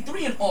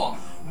CP3 and all.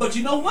 But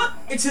you know what?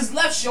 It's his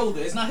left shoulder.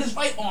 It's not his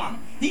right arm.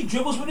 He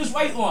dribbles with his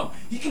right arm.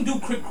 He can do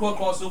quick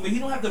crossover. He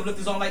don't have to lift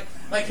his arm. Like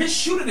his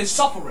shooting is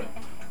suffering.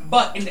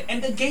 But in the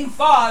end of Game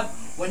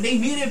 5, when they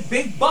needed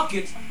big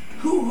buckets,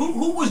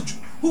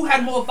 who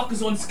had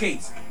motherfuckers on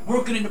skates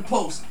working in the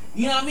post?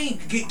 You know what I mean?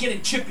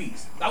 Getting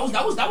chippies.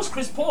 That was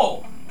Chris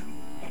Paul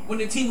when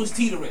the team was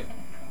teetering.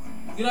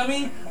 You know what I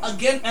mean?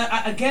 Again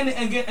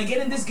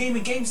in this game,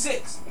 in Game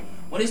 6,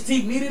 when his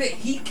team needed it,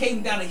 he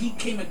came down and he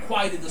came and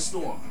quieted the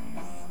storm.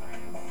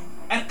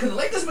 And because the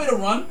Lakers made a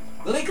run,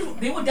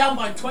 they were down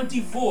by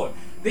 24.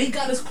 They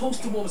got as close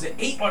to, what was it,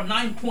 8 or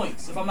 9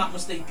 points, if I'm not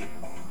mistaken.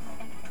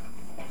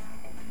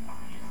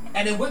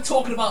 And then we're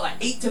talking about like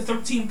 8 to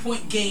 13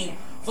 point game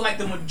for like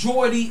the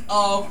majority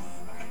of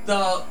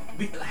the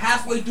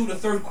halfway through the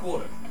third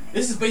quarter.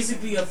 This is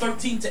basically a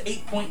 13 to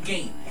 8 point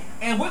game.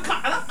 And I'm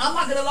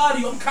not gonna lie to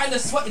you, I'm kind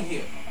of sweating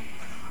here.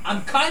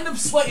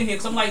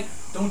 Because I'm like,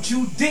 don't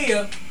you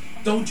dare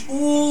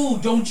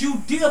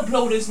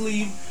blow this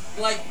lead.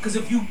 Like, because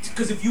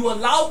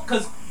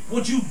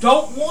what you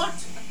don't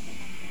want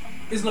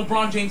is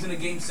LeBron James in a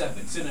Game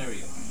 7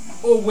 scenario,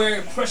 or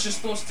where pressure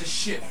starts to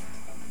shift.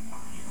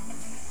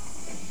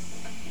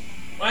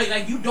 Right,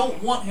 like you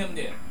don't want him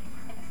there.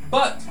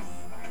 But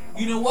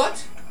you know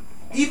what?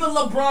 Even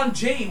LeBron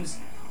James,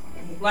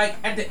 like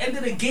at the end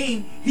of the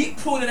game, he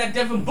pointed at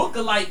Devin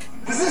Booker like,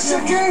 Is this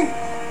your game?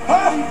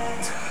 Huh?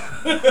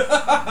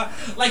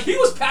 like he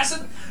was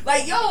passing,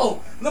 like,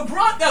 yo,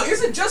 LeBron, now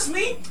is it just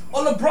me?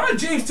 Or LeBron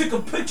James took a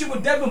picture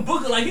with Devin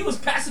Booker like he was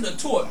passing a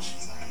torch?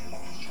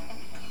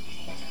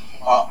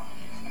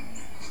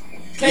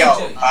 KJ.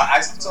 Yo, I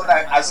saw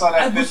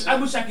that picture. I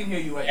wish I could hear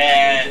you right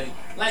And now, KJ.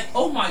 Like,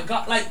 oh my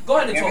God, like, go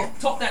ahead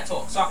and talk that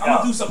talk. So I'm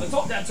gonna do something.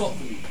 Talk that talk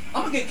for me.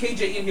 I'm gonna get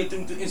KJ in here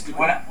through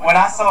Instagram. When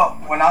I saw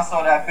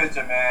that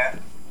picture, man,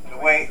 the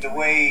way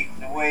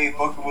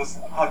Booker was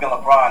hugging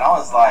LeBron, I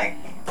was like,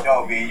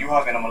 yo, B, you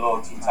hugging him a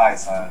little too tight,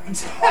 son. I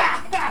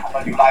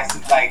thought you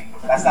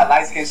that's that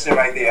light skin shit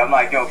right there. I'm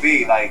like, yo,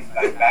 B, like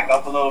back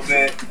up a little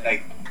bit,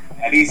 like.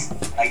 At least,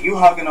 like, you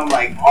hugging them,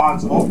 like,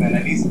 arms open.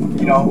 At least,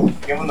 you know,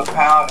 give them the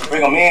pound and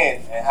bring them in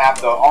and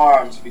have the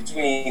arms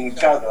between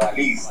each other. At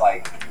least,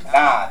 like,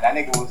 nah, that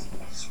nigga was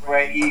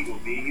spread eagle,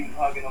 B. He was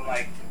hugging them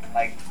like,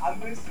 I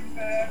miss you,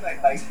 man.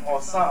 Like,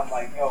 or something.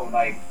 Like, yo,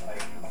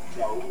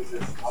 yo, it was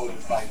just, I was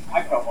just like,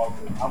 I felt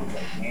awkward. I was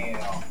like,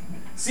 damn.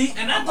 See,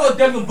 and I thought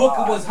Devin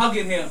Booker was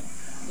hugging him.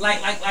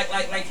 Like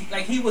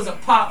he was a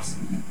pops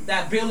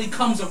that barely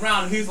comes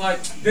around. And he's like,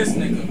 this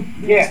nigga.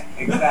 Yeah,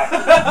 exactly.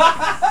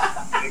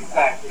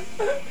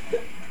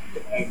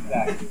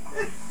 Exactly.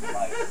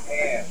 Like,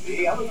 damn,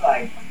 B. I was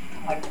like,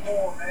 come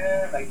on,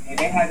 man. Like, and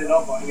they had it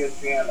up on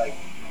ESPN. Like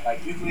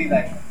usually,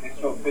 like they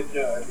show a picture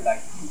every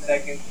like 2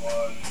 seconds or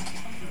to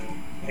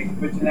take a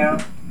picture down.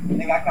 I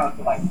think I counted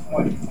to like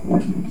 20.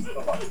 That shit was still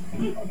up. I was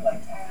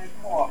like, man,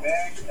 come on,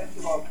 man, get that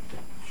shit up.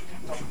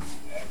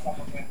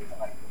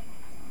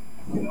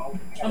 You know,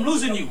 I'm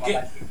losing you.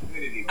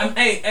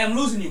 I'm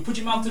losing you. Put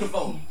your mouth to the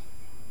phone.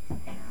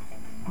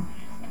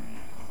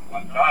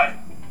 I'm trying.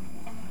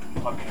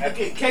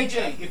 Okay,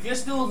 KJ, if you're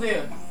still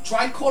there,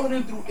 try calling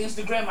in through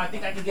Instagram. I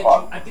think I can get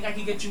you. I think I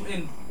can get you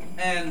in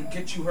and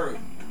get you heard.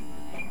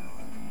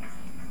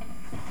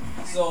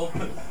 So,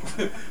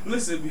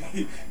 listen,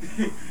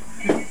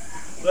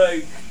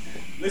 like,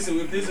 Listen,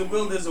 if there's a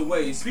will, there's a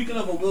way. Speaking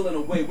of a will and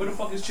a way, where the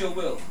fuck is Chill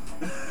Will?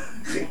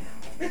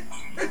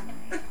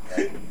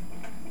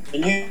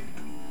 And you?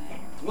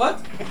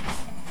 What?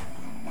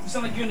 You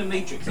sound like you're in the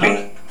Matrix.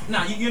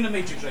 Nah, you're in the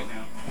Matrix right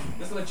now.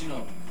 Just to let you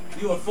know.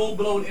 You are full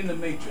blown in the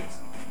Matrix.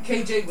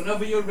 KJ,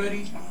 whenever you're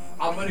ready,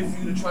 I'm ready for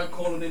you to try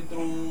calling in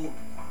through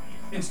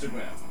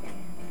Instagram.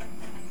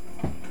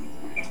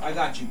 I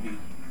got you, B.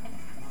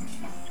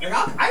 Like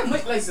I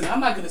might listen. I'm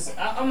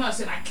not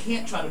saying I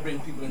can't try to bring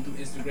people in through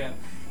Instagram.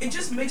 It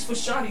just makes for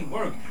shoddy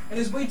work, and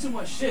there's way too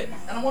much shit.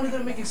 And I'm only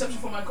gonna make exception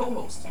for my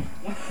co-host.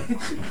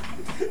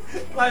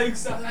 like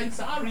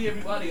sorry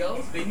everybody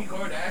else, Baby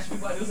Kardashian,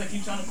 everybody else. I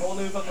keep trying to call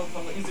in from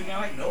the Instagram.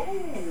 Like no.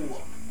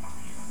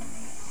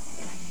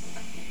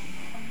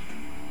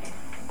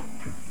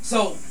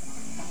 So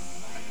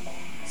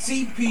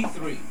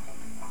CP3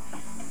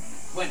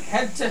 went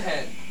head to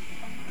head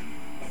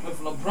with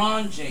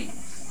LeBron James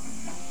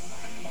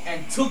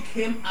and took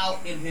him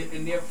out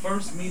in their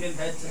first meeting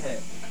head to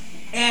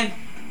head.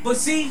 But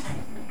see,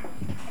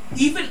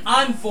 even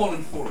I'm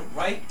falling for it,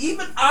 right?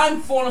 Even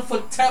I'm falling for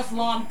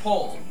Teflon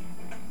Paul.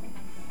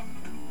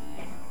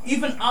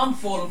 Even I'm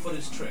falling for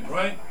this trick,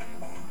 right?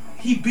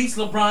 He beats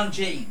LeBron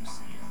James.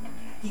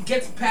 He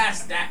gets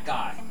past that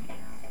guy.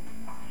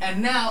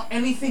 And now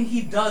anything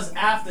he does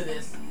after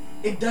this,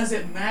 it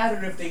doesn't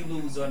matter if they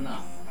lose or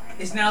not.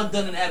 It's now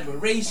done in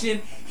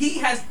admiration. He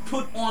has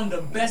put on the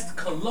best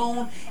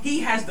cologne. He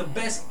has the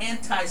best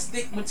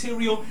anti-stick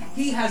material.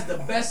 He has the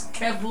best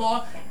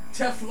Teflon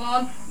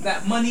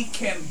that money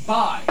can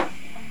buy.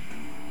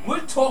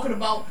 We're talking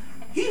about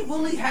he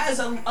really has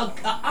a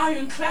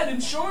ironclad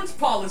insurance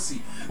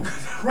policy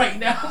right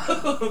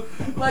now.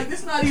 Like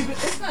it's not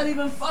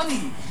even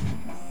funny.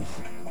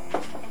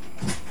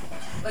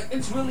 Like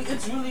it's really.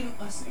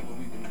 Let's see what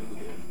we can do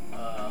here.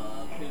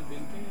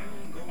 Pin,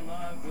 go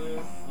live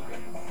with. Okay.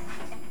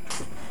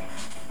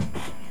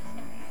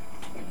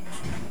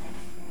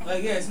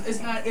 Like yeah,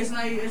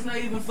 it's not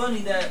even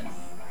funny that.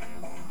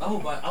 I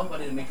hope I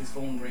didn't make his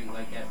phone ring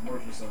like at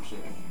work or some shit.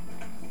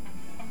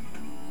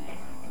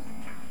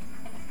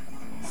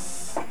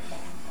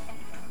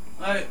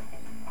 Like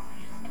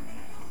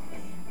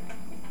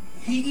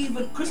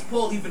Chris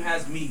Paul even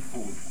has me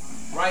fooled.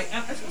 Right?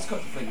 And let's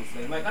cut the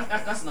flame. Like,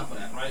 that's enough of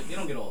that, right? You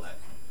don't get all that.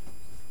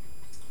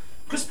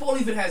 Chris Paul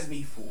even has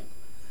me fooled.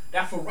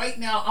 That for right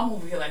now, I'm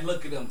over here like,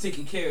 look at him,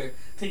 taking care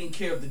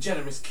of the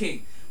generous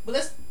king. But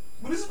this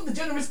is what the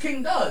generous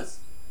king does.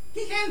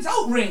 He hands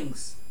out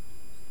rings.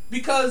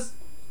 Because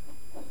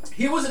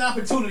here was an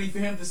opportunity for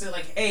him to say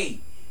like,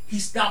 hey, he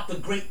stopped a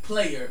great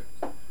player,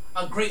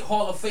 a great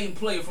Hall of Fame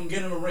player from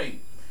getting a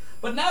ring.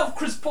 But now if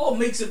Chris Paul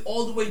makes it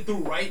all the way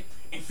through, right?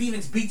 And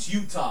Phoenix beats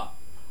Utah.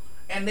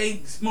 And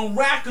they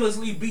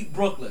miraculously beat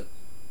Brooklyn.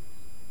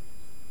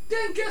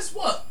 Then guess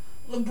what?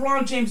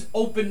 LeBron James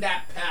opened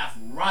that path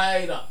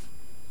right up.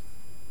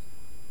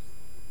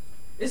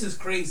 This is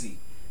crazy.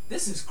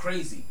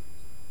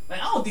 Like,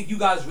 I don't think you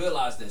guys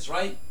realize this,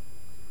 right?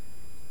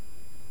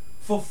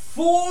 For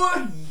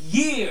 4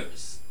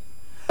 years.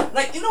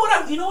 Like, you know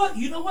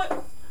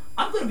what?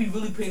 I'm gonna be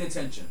really paying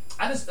attention.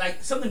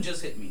 Something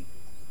just hit me.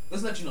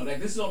 Let's let you know. Like,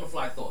 this is on the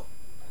fly thought.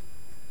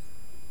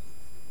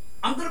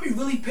 I'm going to be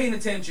really paying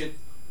attention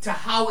to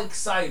how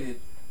excited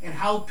and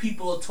how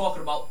people are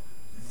talking about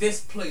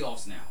this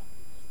playoffs now,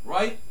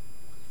 right?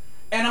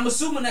 And I'm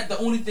assuming that the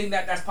only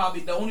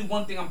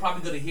one thing I'm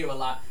probably going to hear a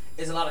lot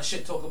is a lot of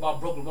shit talk about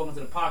Brooklyn. Welcome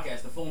to the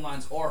podcast. The phone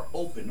lines are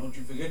open. Don't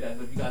you forget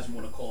that if you guys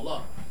want to call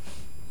up.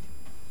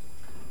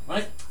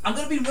 Right? I'm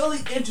going to be really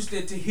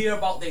interested to hear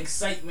about the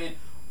excitement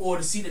or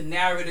to see the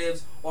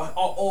narratives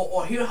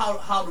or hear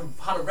how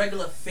the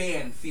regular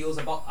fan feels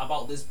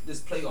about this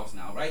playoffs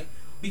now, right?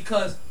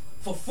 Because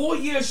for 4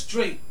 years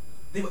straight,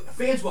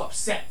 fans were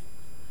upset.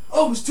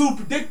 Oh, it's too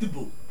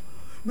predictable.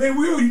 Man,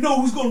 we already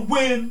know who's going to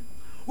win.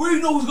 We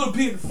already know who's going to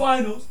be in the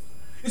finals.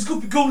 It's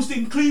going to be Golden State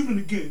and Cleveland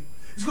again.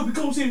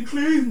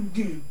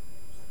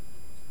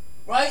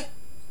 Right?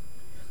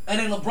 And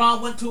then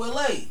LeBron went to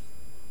LA. And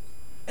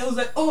it was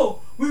like,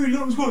 oh, we already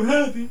know what's going to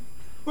happen.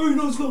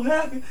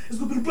 It's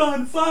going to be LeBron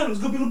in the finals. It's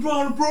going to be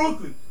LeBron in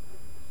Brooklyn.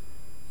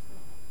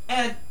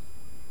 And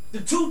the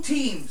two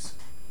teams,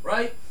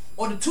 right?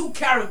 Or the two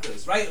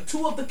characters, right?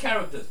 Two of the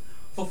characters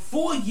for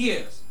 4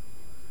 years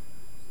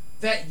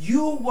that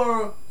you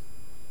were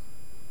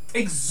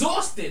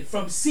exhausted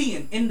from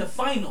seeing in the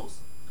finals,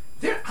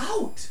 they're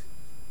out.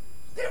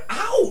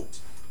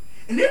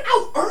 And they're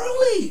out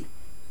early.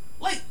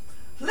 Like,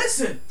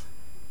 listen,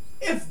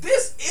 if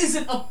this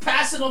isn't a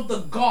passing of the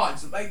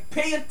guards, like,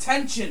 pay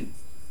attention.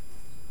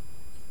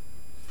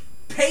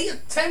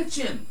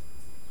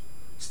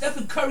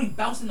 Stephen Curry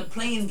bounced in the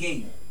playing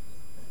game.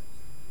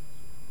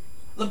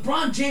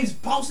 LeBron James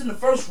bounced in the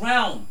first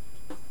round.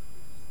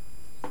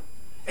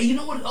 And you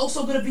know what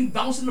also going to be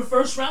bouncing in the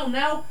first round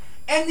now?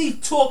 Any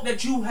talk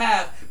that you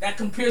have that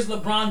compares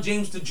LeBron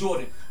James to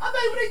Jordan.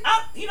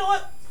 You know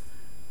what?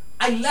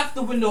 I left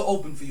the window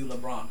open for you,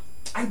 LeBron.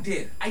 I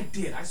did.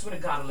 I swear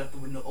to God, I left the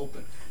window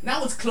open.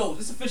 Now it's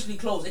closed. It's officially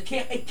closed. It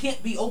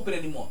can't be open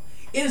anymore.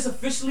 It is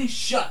officially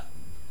shut.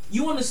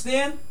 You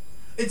understand?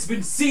 It's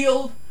been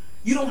sealed.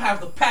 You don't have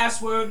the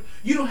password.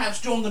 You don't have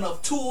strong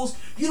enough tools.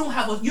 You don't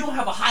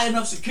have a high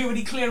enough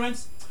security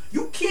clearance.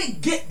 You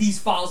can't get these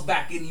files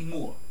back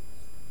anymore.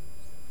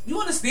 You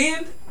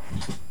understand?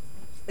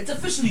 It's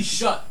officially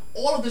shut.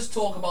 All of this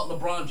talk about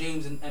LeBron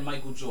James and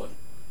Michael Jordan.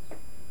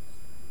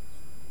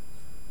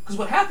 Because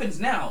what happens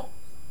now,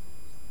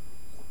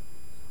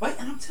 right?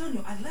 And I'm telling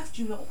you, I left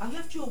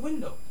you a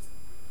window.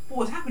 But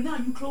what's happened now?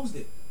 You closed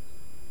it.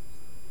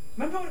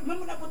 Remember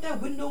what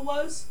that window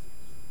was?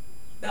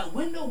 That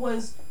window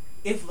was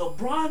if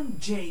LeBron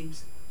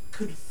James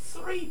could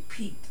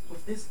three-peat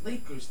with this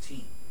Lakers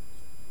team.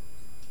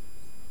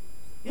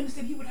 You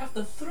understand? He would have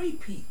to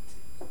three-peat,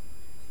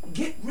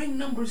 get ring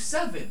number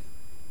 7,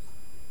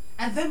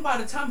 and then by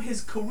the time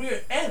his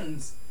career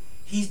ends,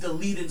 he's the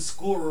leading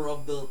scorer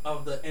of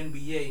the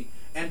NBA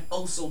and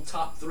also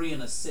top 3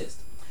 in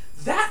assists.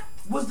 That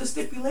was the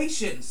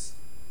stipulations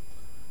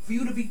for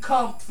you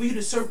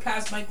to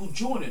surpass Michael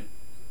Jordan.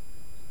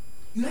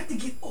 You had to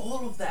get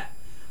all of that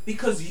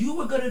because you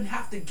were going to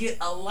have to get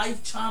a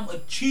Lifetime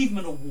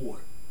Achievement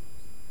Award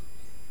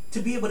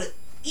to be able to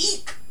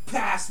eke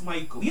past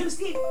Michael. You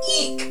understand?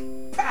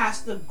 Eke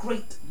past the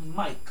great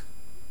Mike.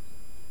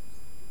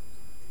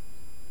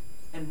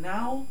 And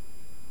now,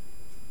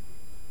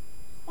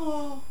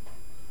 oh,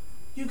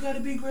 you got to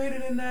be greater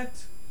than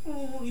that.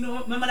 Oh, you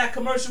know, remember that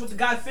commercial with the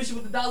guy fishing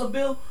with the dollar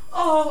bill?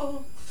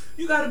 Oh,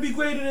 you got to be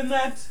greater than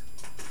that.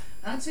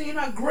 And I'm saying you're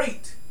not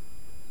great,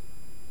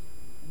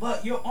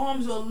 but your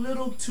arms are a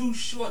little too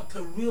short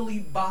to really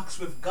box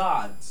with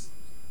gods.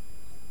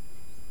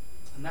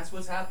 And that's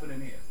what's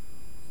happening here.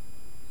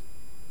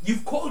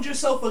 You've called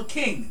yourself a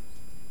king.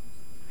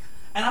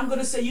 And I'm going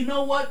to say, you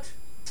know what?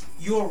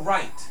 You're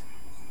right.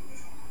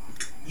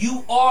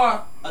 You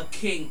are a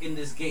king in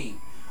this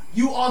game.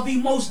 You are the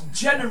most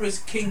generous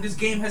king this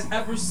game has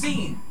ever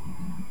seen.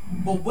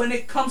 But when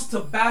it comes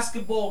to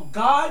basketball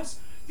gods,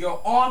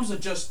 your arms are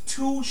just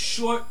too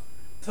short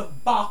to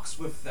box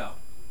with them.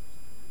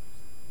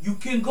 You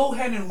can go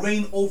ahead and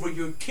reign over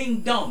your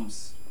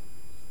kingdoms,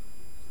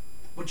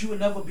 but you will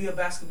never be a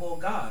basketball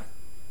god.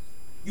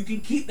 You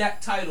can keep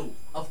that title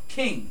of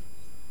king,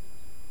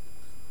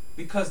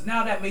 because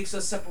now that makes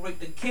us separate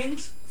the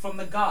kings from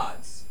the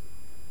gods.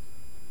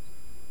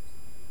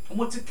 And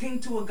what's a king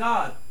to a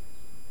god?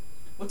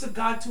 What's a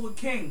god to a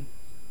king?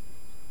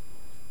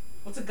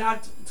 What's a god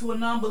to a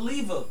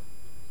non-believer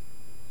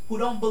who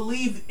don't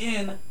believe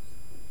in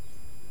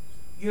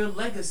your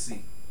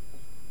legacy?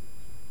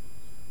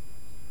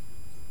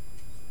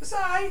 It's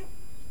alright.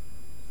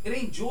 It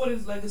ain't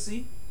Jordan's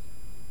legacy.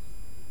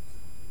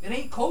 It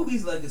ain't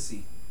Kobe's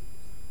legacy.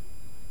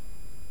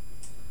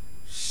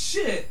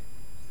 Shit.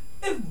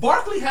 If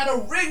Barkley had a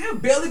ring,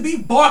 it'd barely be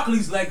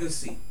Barkley's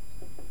legacy.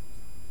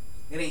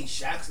 It ain't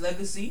Shaq's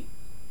legacy.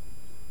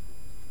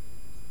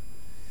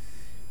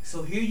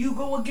 So here you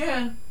go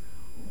again.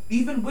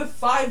 Even with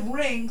 5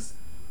 rings,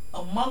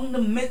 among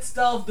the midst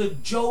of the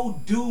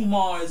Joe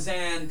Dumars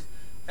and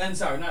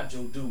sorry, not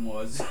Joe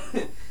Dumars,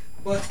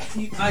 but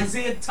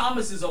Isaiah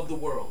Thomases of the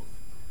world.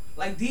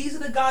 Like, these are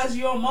the guys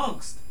you're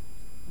amongst.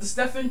 The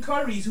Stephen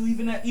Currys, who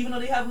even though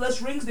they have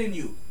less rings than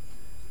you.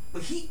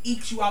 But he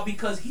ekes you out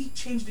because he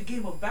changed the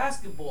game of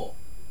basketball.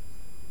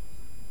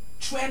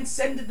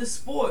 Transcended the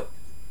sport.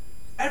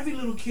 Every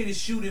little kid is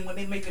shooting. When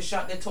they make a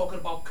shot, they're talking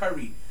about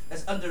Curry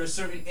that's under a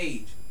certain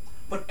age.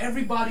 But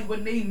everybody,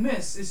 when they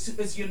miss,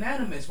 it's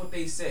unanimous what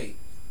they say.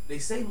 They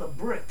say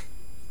LeBrick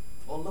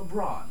or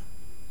LeBron.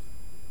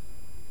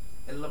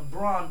 And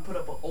LeBron put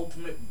up an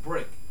ultimate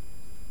brick.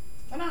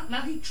 And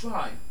now he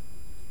tried,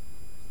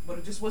 but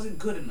it just wasn't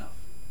good enough.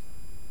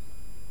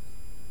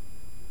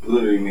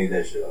 Literally made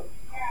that shit up.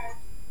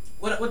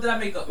 What did I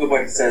make up?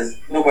 Nobody says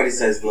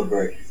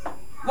LeBrick.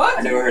 What?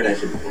 I never heard that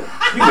shit before. You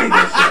made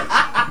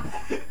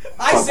that shit up.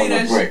 I say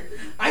that shit.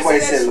 Nobody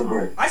said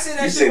LeBrick. I say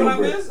that shit when I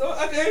miss.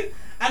 Oh, okay.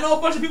 I know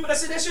a bunch of people that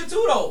say that shit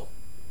too, though.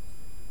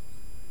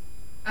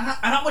 And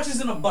how much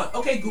is in a bunch?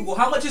 Okay, Google,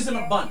 how much is in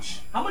a bunch?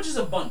 How much is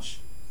a bunch?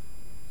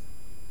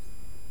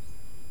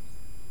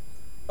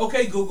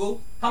 Okay,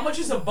 Google, how much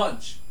is a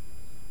bunch?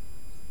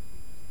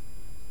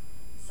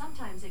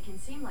 Sometimes it can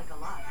seem like a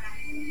lot.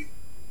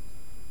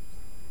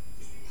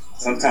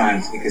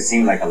 Sometimes it could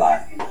seem like a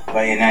lot,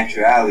 but in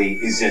actuality,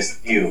 it's just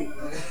few.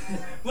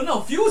 Well,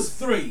 no, few is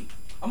 3.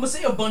 I'm gonna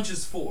say a bunch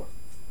is 4,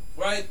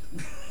 right?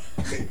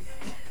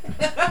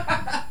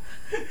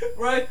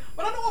 Right?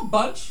 But I know a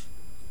bunch.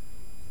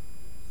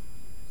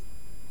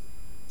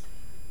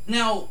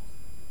 Now,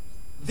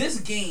 this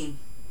game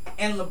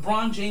and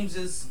LeBron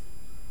James's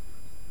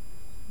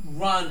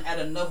run at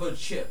another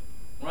chip,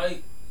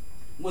 right,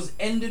 was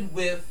ended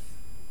with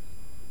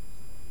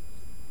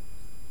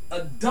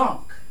a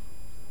dunk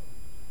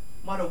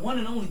by the one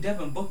and only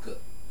Devin Booker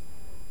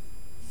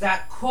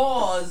that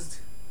caused,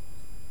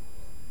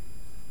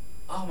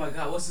 oh my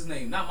God, what's his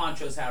name? Not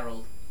Montrezl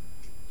Harrell.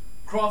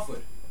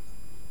 Crawford.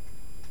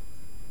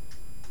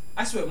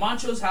 I swear,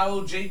 Montrezl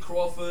Harrell, Jay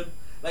Crawford,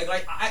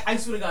 I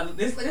swear to God,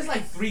 there's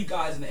like 3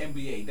 guys in the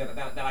NBA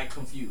that I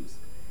confused.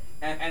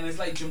 and it's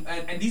like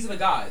and these are the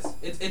guys.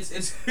 It's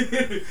it's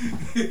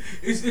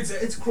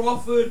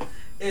Crawford.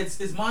 It's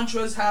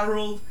Montrezl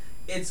Harrell.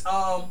 It's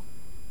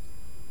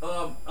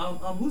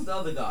who's the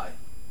other guy?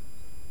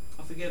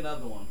 I forget the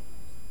other one.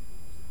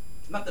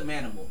 Not the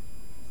Manimal.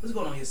 What's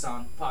going on here,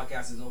 son?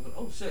 Podcast is open.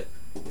 Oh shit.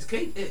 Is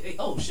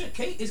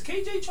is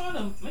KJ trying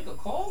to make a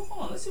call?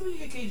 Hold on, let's see if we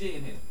can get KJ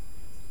in here.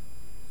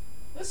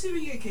 Let's see if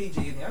we can get KJ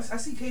in here. I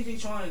see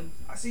KJ trying.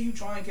 I see you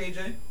trying,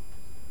 KJ.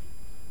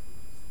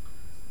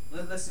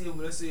 Let's see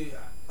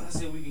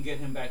if we can get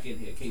him back in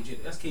here.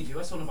 KJ, that's KJ.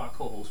 That's one of our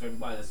co-hosts. For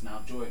everybody that's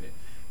now joined it,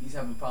 he's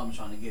having problems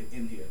trying to get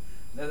in here.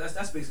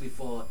 That's basically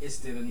for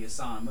Istin and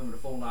Yasan. Remember, the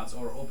phone lines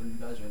are open.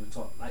 If you guys are going to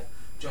talk, like,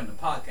 join the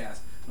podcast.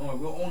 Don't worry,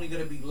 we're only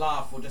going to be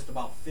live for just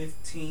about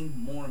 15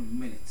 more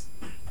minutes.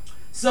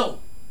 So,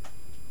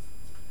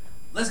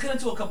 let's get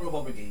into a couple of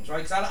other games,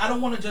 right? Because I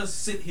don't want to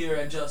just sit here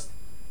and just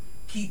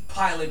keep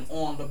piling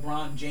on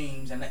LeBron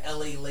James and the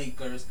LA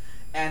Lakers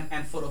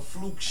and for the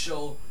fluke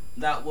show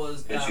that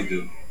was... Yes, you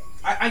do.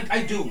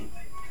 I do.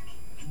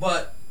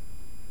 But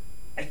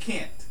I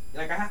can't.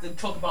 Like, I have to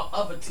talk about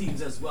other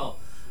teams as well.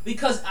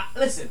 Because,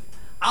 listen,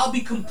 I'll be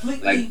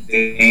completely... Like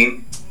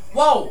Dame?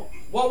 Whoa.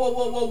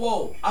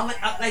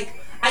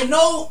 I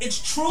know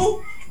it's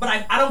true, but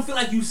I don't feel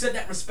like you said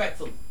that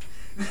respectfully.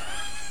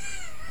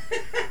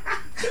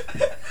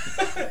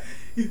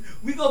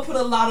 We gonna put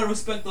a lot of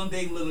respect on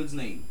Dame Lillard's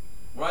name,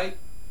 right?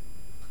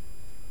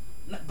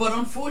 But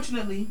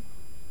unfortunately,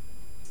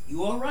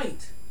 you are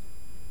right.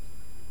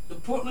 The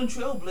Portland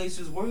Trail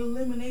Blazers were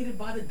eliminated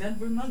by the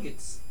Denver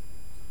Nuggets.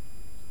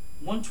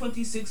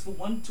 126 to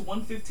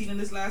 115 in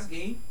this last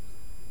game.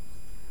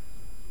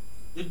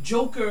 The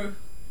Joker,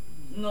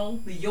 the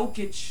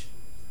Jokic,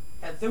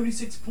 had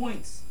 36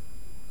 points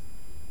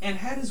and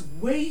had his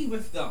way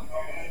with them.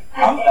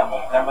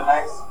 Denver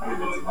nice.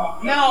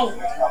 Now,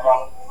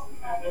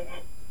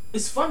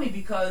 it's funny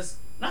because,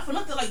 not for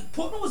nothing, like,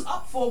 Portland was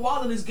up for a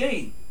while in this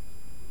game.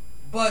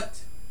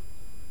 But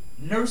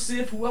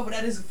Nursif, whoever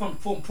that is from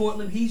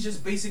Portland, he's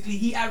just basically,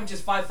 he averages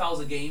 5 fouls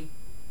a game.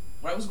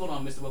 Right? What's going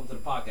on, Mr. Welcome to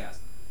the podcast.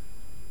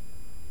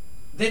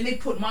 Then they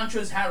put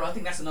Montrezl Harrell. I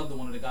think that's another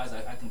one of the guys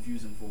I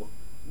confuse him for.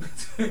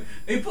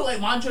 They put like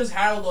Montrezl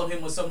Harrell on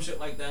him or some shit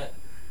like that.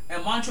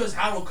 And Montrezl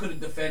Harrell couldn't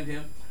defend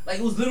him. Like,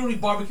 it was literally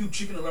barbecue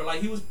chicken alert.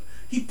 Like,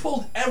 he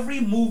pulled every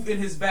move in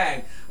his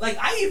bag. Like,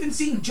 I even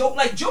seen Joker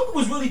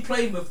was really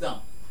playing with them.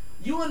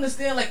 You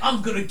understand? Like,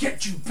 I'm gonna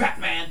get you,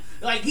 Batman.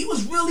 Like, he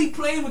was really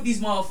playing with these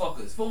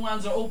motherfuckers. Phone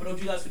lines are open,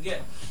 don't you guys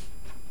forget.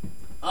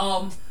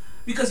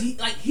 Because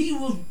I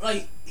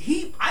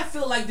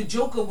feel like the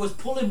Joker was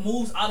pulling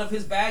moves out of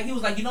his bag. He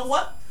was like, you know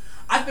what?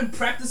 I've been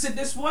practicing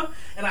this one,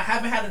 and I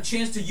haven't had a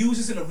chance to use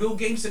this in a real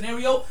game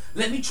scenario.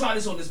 Let me try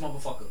this on this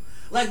motherfucker.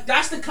 Like,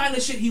 that's the kind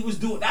of shit he was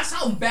doing. That's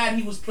how bad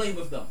he was playing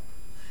with them.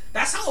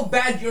 That's how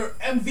bad your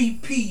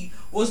MVP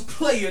was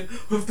playing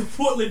with the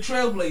Portland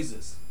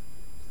Trailblazers.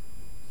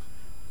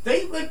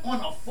 They went on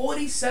a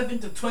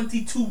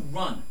 47-22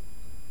 run.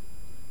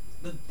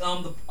 The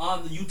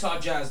Utah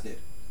Jazz did.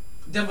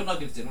 Denver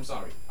Nuggets did. I'm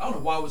sorry. I don't know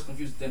why I was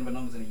confused with Denver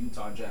Nuggets and the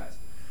Utah Jazz.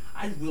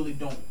 I really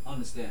don't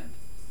understand.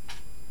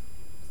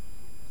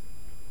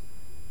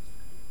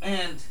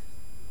 And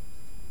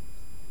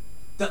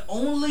the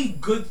only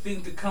good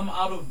thing to come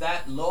out of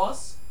that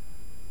loss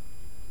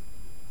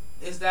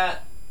is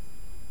that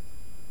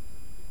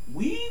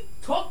we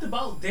talked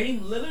about Dame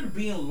Lillard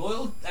being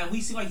loyal, and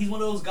we seem like he's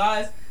one of those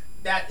guys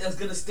that is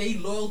going to stay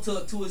loyal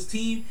to his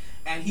team,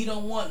 and he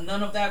don't want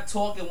none of that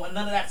talk and want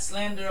none of that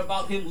slander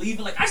about him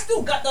leaving. Like, I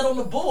still got that on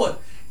the board.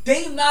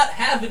 Dame not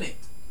having it,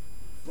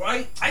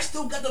 right? I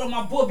still got that on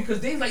my board because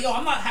Dame's like, yo,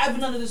 I'm not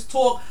having none of this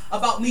talk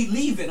about me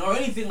leaving or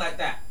anything like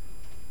that.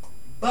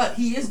 But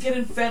he is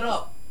getting fed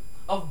up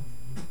of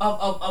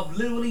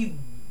literally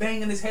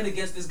banging his head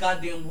against this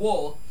goddamn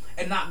wall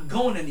and not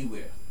going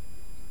anywhere.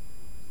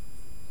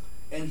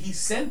 And he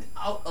sent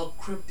out a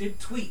cryptic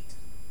tweet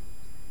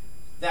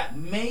that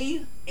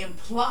may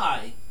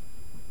imply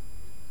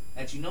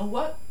that, you know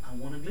what, I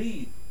want to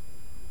leave.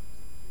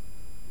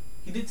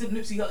 He did to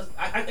Nipsey Hussle.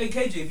 Hey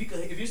KJ,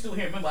 if you're still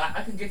here, remember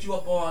I can get you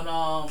up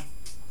on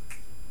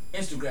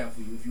Instagram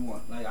for you if you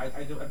want. Like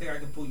I think I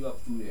can pull you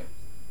up through there.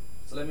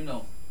 So let me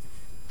know.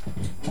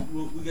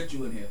 We'll get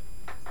you in here.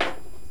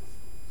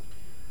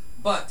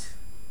 But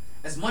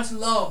as much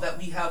love that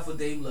we have for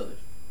Dame Lillard,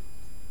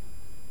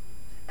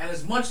 and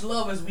as much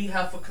love as we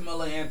have for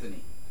Carmelo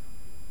Anthony,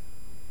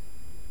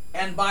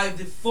 and by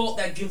default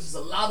that gives us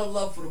a lot of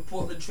love for the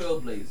Portland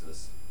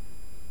Trailblazers,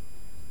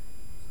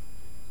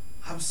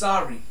 I'm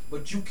sorry,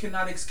 but you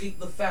cannot escape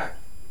the fact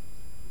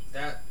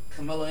that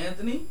Carmelo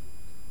Anthony,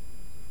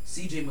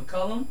 CJ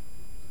McCollum,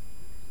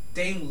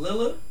 Dame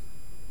Lillard,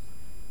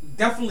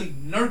 definitely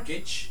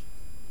Nurkic,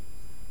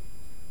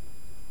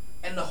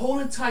 and the whole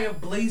entire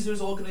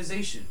Blazers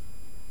organization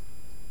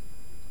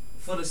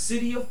for the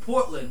city of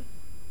Portland.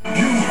 You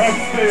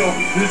have failed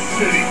this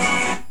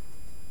city.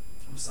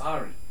 I'm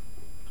sorry,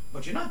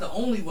 but you're not the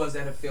only ones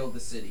that have failed the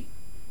city.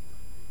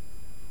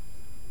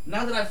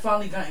 now that I've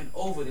finally gotten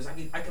over this, I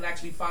can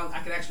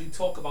actually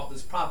talk about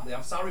this properly.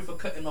 I'm sorry for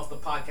cutting off the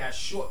podcast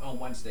short on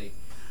Wednesday.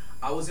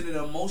 I was in an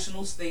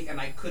emotional state and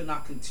I could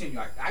not continue.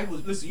 I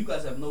was, listen, you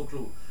guys have no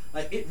clue.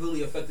 Like, it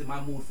really affected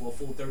my mood for a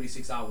full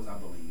 36 hours, I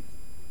believe.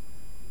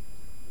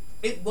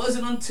 It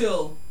wasn't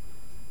until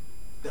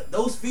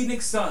those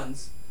Phoenix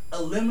Suns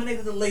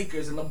eliminated the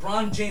Lakers and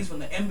LeBron James from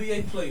the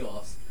NBA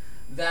playoffs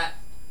that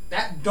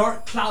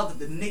dark cloud that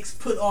the Knicks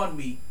put on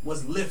me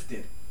was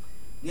lifted.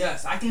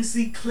 Yes, I can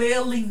see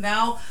clearly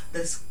now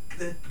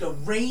the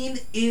rain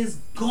is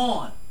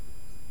gone.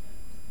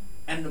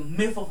 And the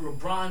myth of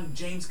LeBron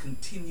James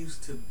continues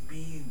to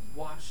be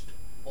washed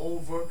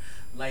over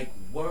like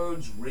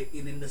words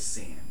written in the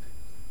sand.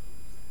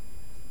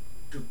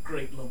 The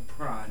great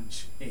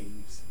LeBron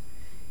James.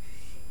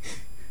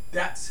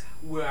 That's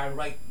where I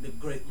write the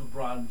great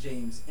LeBron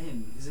James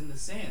in, is in the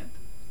sand.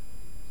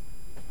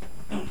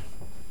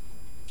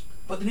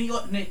 But the New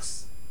York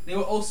Knicks, they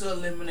were also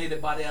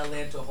eliminated by the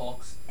Atlanta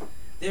Hawks.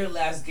 Their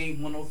last game,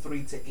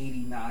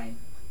 103-89,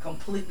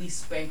 completely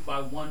spanked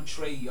by one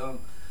Trae Young.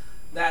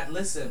 That,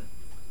 listen,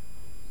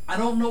 I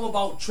don't know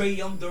about Trae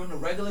Young during the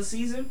regular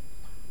season,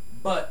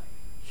 but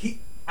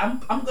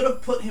I'm gonna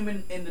put him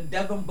in the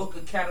Devin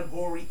Booker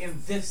category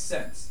in this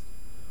sense.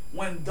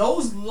 When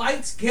those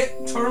lights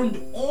get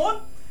turned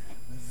on,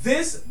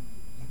 this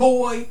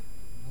boy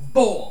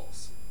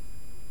balls.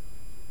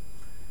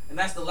 And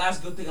that's the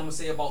last good thing I'm gonna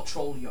say about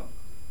Trae Young.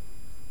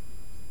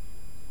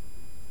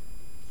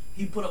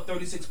 He put up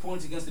 36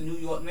 points against the New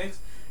York Knicks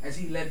as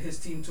he led his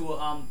team to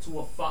a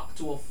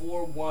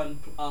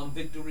 4-1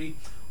 victory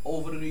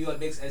over the New York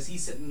Knicks, as he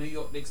sent the New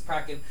York Knicks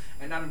packing.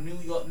 And now the New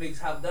York Knicks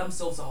have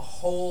themselves a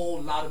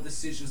whole lot of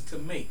decisions to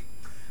make.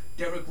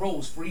 Derrick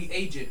Rose, free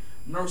agent.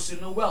 Nerlens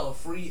Noel,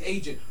 free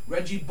agent.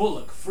 Reggie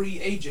Bullock, free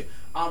agent.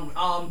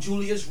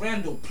 Julius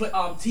Randle,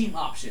 team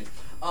option.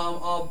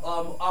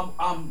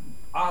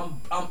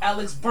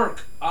 Alex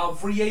Burke,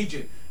 free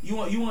agent.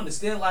 You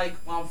understand? Like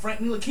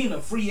Frank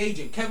Ntilikina, free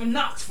agent. Kevin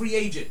Knox, free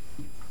agent.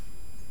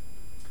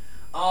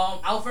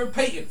 Alfred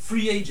Payton,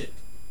 free agent.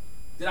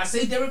 Did I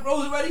say Derrick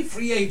Rose already?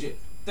 Free agent.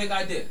 Think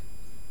I did.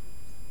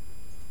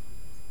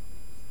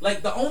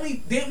 Like the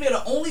only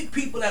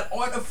people that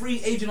aren't a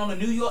free agent on the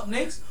New York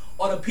Knicks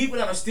are the people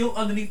that are still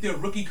underneath their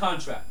rookie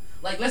contract.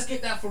 Like, let's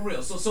get that for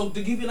real. So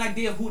to give you an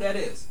idea of who that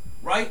is,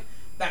 right?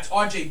 That's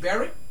R.J.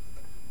 Barrett.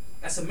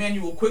 That's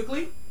Emmanuel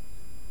Quickly.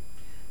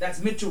 That's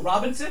Mitchell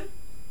Robinson.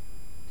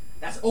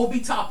 That's Obi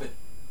Toppin.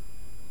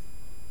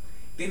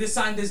 They just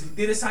signed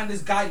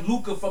this guy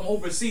Luka from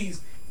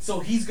overseas, so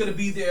he's gonna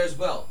be there as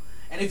well.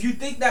 And if you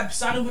think that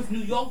signing with New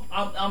York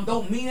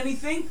don't mean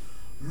anything,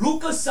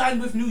 Luka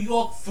signed with New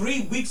York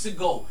 3 weeks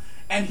ago,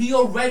 and he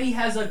already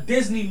has a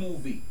Disney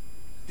movie.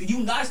 Did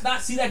you guys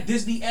not see that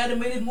Disney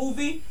animated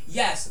movie?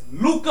 Yes,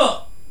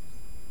 Luka.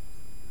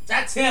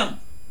 That's him.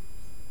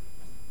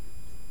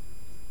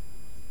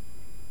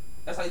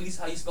 That's at least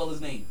how you spell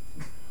his name.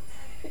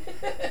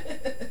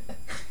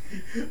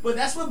 But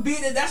that's what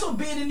being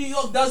in New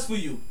York does for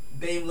you.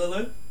 Dame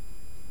Lillard,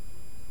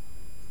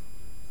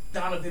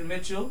 Donovan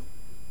Mitchell,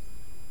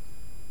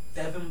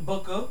 Devin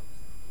Booker,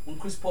 when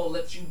Chris Paul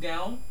lets you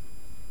down.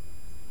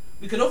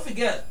 Because don't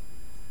forget,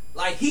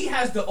 like, he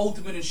has the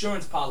ultimate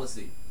insurance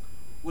policy,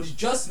 which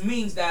just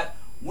means that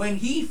when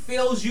he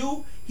fails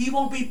you, he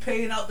won't be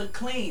paying out the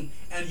claim,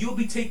 and you'll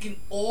be taking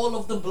all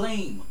of the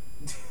blame.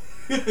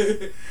 None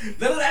of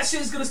that shit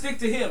is gonna stick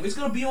to him. It's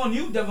gonna be on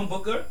you, Devin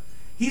Booker.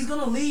 He's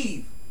gonna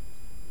leave,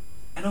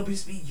 and it'll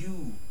just be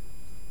you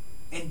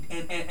and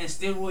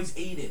steroids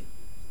Aiden.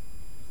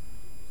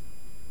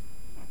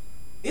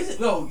 Is it?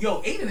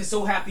 Yo, Aiden is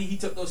so happy he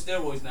took those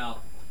steroids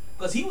now,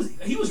 because he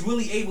was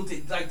really able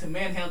to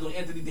manhandle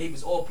Anthony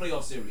Davis all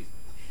playoff series.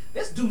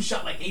 This dude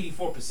shot like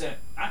 84%.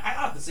 I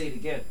have to say it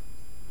again.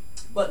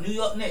 But New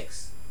York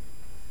Knicks,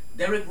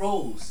 Derrick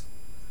Rose,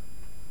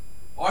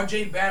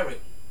 R.J. Barrett,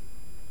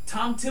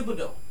 Tom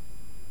Thibodeau.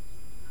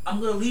 I'm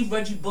gonna leave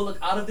Reggie Bullock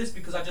out of this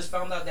because I just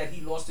found out that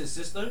he lost his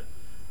sister.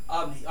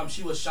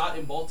 She was shot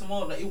in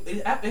Baltimore.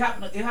 It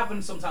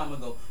happened some time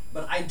ago,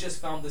 but I just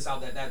found this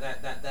out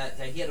that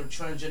he had a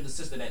transgender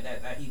sister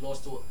that he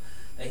lost to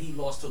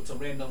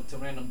random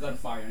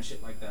gunfire and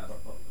shit like that,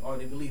 or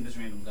they believe it's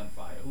random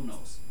gunfire. Who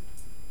knows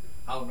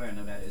how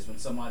random that is when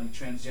somebody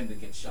transgender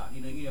gets shot?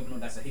 You never know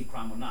if that's a hate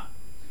crime or not.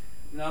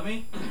 You know what I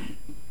mean?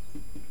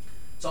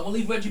 So I'm gonna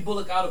leave Reggie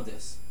Bullock out of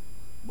this.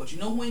 But you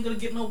know who ain't gonna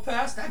get no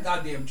pass? That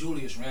goddamn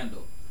Julius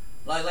Randle.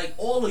 Like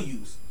all of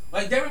yous.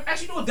 Like Derrick.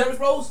 Actually, you know what, Derrick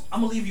Rose?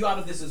 I'm gonna leave you out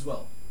of this as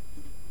well.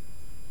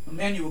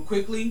 Emmanuel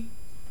Quickly,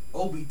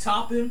 Obi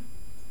Toppin,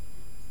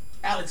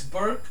 Alex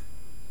Burke,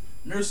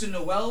 Nerlens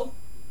Noel,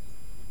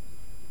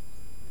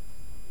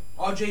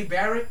 R.J.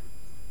 Barrett,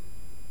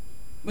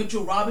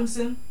 Mitchell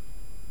Robinson,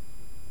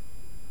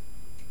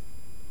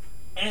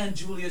 and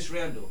Julius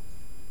Randle.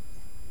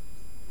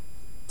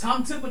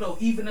 Tom Thibodeau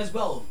even as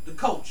well, the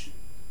coach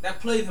that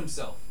played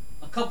himself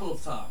a couple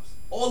of times.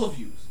 All of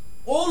you.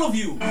 All of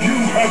you. You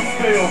have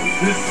failed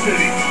this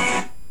city.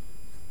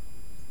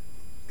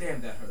 Damn,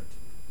 that hurt.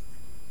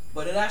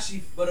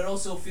 But it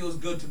also feels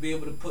good to be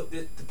able to put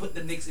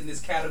the Knicks in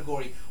this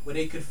category where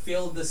they could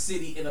fail the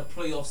city in a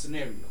playoff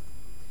scenario,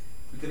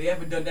 because they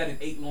haven't done that in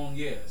 8 long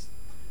years.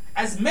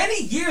 As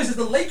many years as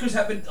the Lakers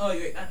have been.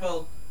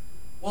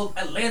 Well,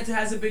 Atlanta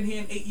hasn't been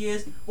here in 8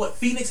 years. What,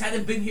 Phoenix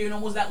hadn't been here in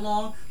almost that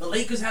long. The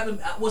Lakers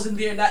wasn't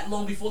there that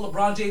long before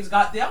LeBron James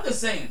got there. I'm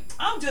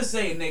just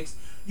saying, Knicks,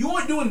 you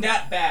weren't doing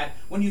that bad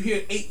when you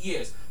hear 8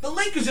 years. The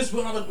Lakers just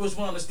went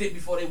on the stint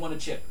before they won a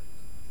chip.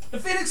 The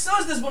Phoenix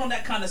Suns just went on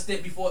that kind of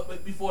stint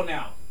before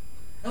now.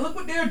 And look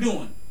what they're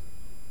doing.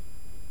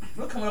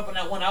 We're coming up on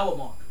that 1 hour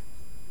mark.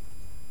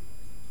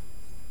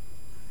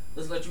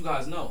 Let's let you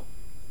guys know.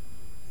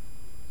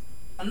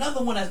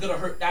 Another one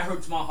that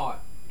hurts my heart.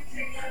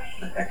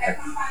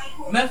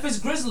 Memphis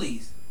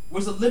Grizzlies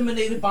was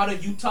eliminated by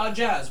the Utah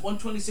Jazz,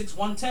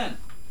 126-110.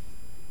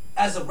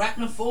 As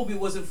arachnophobia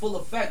was in full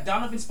effect,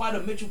 Donovan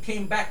Spider Mitchell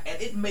came back, and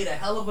it made a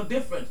hell of a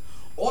difference.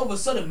 All of a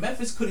sudden,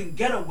 Memphis couldn't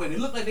get a win. It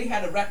looked like they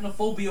had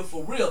arachnophobia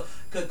for real.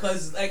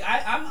 Because, like,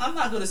 I'm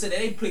not going to say that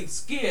they played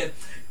scared.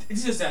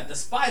 It's just that the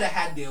Spider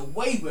had their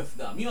way with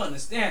them. You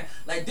understand?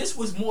 Like, this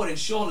was more than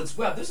Charlotte's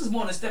Web. This is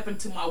more than stepping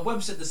to my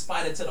web, said the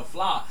Spider to the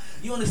fly.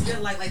 You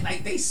understand? Like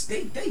they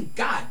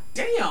god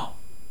damn.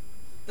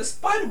 The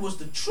Spider was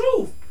the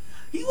truth.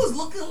 He was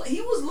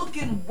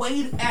looking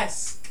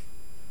Wade-esque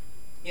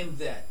in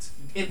that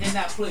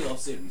playoff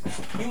series.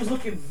 He was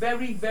looking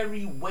very,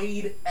 very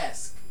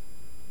Wade-esque.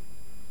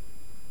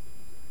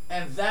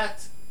 And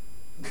that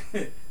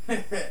and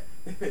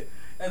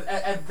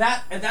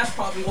that's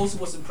probably also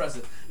what's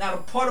impressive. Now,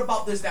 the part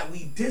about this that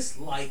we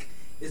dislike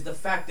is the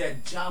fact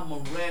that John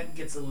Morant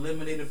gets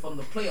eliminated from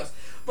the playoffs.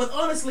 But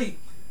honestly,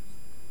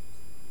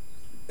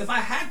 if I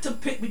had to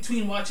pick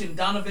between watching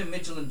Donovan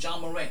Mitchell and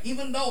John Morant,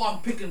 even though I'm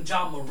picking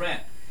John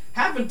Morant,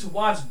 having to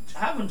watch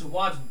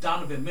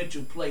Donovan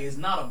Mitchell play is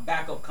not a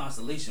backup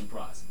consolation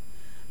prize.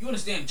 You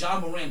understand?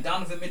 John Morant,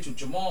 Donovan Mitchell,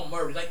 Jamal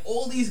Murray, like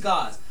all these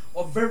guys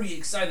are very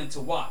exciting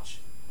to watch.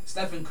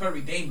 Stephen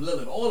Curry, Dame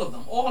Lillard, all of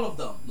them.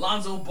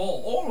 Lonzo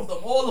Ball, all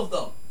of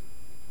them.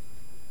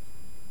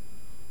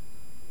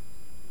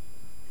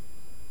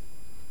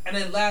 And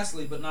then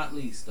lastly, but not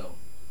least, though,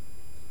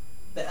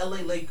 the LA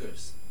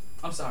Lakers.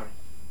 I'm sorry,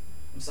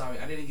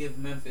 I didn't give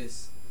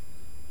Memphis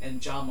and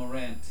John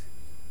Morant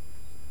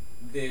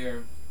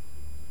their...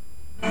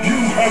 You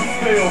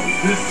have failed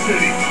this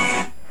city.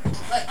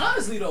 Like,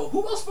 honestly, though,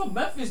 who else from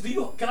Memphis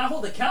can I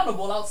hold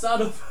accountable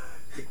outside of...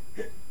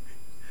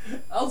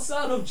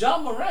 outside of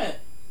John Morant?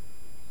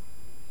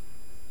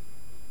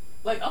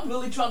 Like, I'm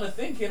really trying to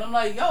think, and I'm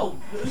like, yo,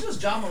 it's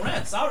just John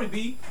Morant. Sorry,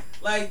 B.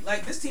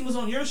 Like this team was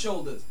on your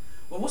shoulders.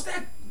 But what's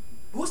that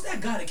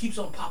guy that keeps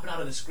on popping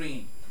out of the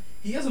screen?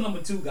 He has a number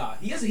 2 guy.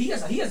 He has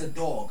a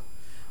dog,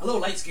 a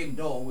little light skinned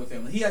dog with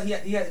him. He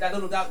has that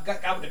little guy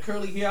with the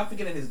curly hair. I'm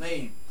forgetting his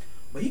name,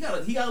 but he got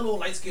a little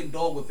light skinned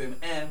dog with him,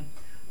 and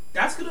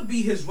that's gonna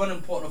be his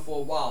running partner for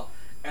a while.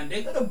 And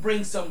they're gonna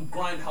bring some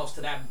grindhouse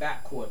to that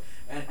backcourt,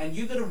 and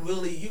you're gonna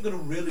really hate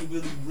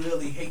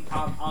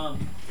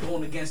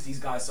going against these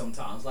guys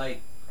sometimes.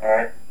 Like, All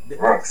right,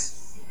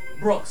 Brooks.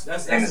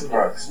 That's name is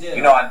Brooks. Yeah.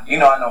 You know I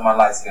know my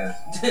light skin.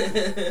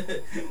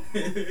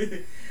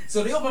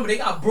 So they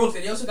got Brooks,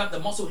 and they also got the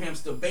muscle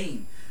hamster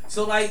Bane.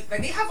 So like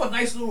they have a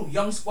nice little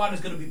young squad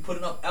that's gonna be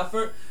putting up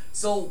effort.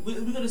 So we're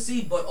gonna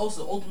see, but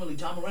also ultimately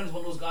John Morant is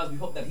one of those guys. We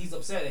hope that he's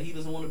upset that he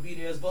doesn't want to be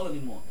there as well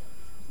anymore.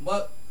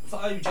 But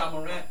for you, John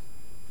Morant.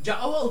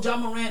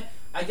 John Morant,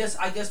 I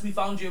guess we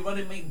found your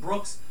running mate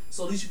Brooks,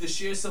 so at least you could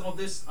share some of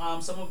this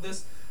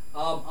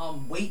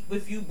weight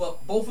with you.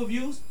 But both of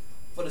you,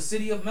 for the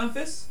city of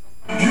Memphis,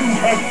 you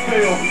have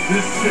failed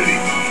this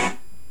city.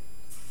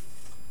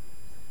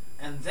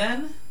 And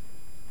then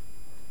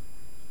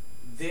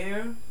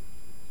there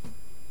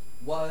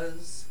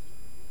was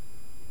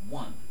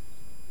one,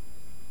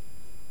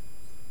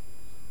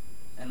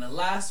 and the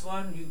last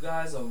one you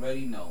guys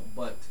already know,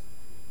 but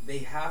they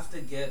have to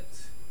get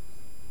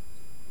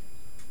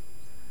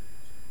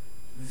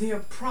their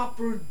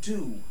proper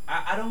due.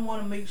 I don't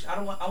want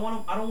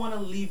to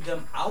leave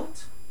them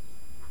out.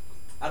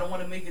 I don't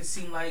want to make it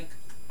seem like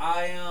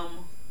I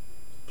am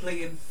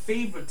playing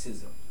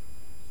favoritism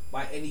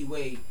by any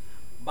way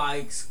by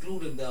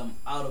excluding them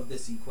out of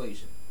this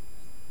equation.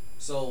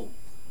 So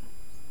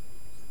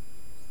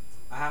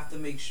I have to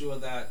make sure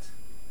that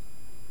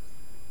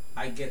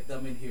I get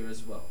them in here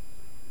as well.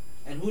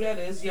 And who that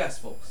is, yes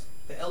folks,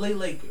 the LA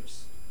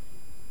Lakers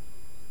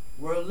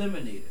were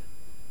eliminated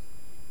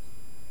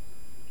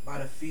by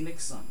the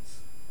Phoenix Suns,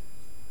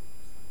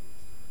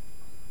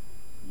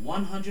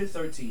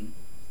 113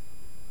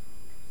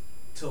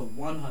 to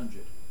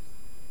 100.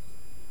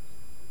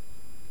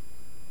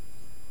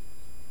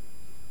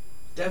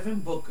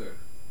 Devin Booker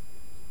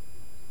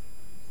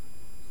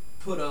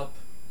put up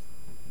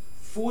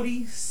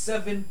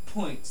 47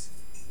 points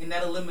in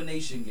that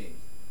elimination game,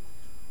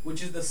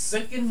 which is the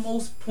second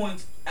most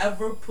points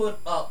ever put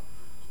up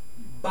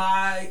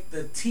by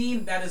the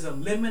team that is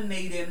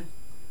eliminating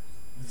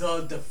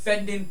the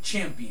defending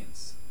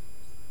champions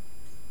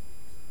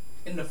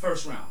in the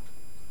first round.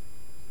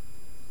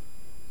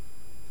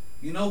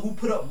 You know who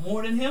put up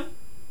more than him?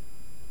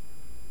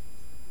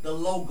 The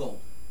logo.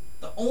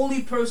 The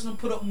only person who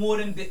put up more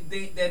than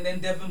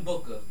Devin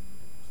Booker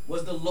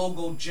was the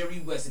logo Jerry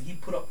West, and he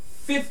put up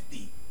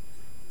 50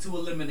 to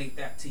eliminate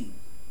that team.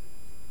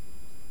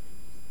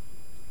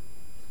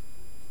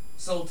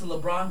 So to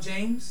LeBron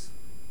James,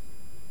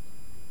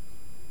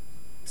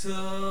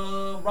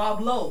 to Rob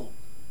Lowe,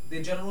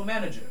 their general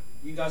manager.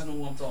 You guys know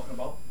who I'm talking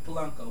about.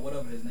 Polanco,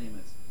 whatever his name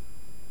is.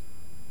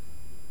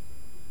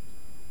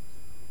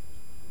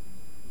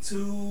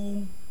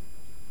 To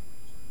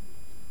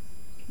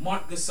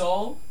Mark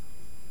Gasol.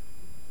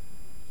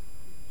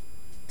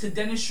 To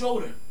Dennis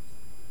Schroeder.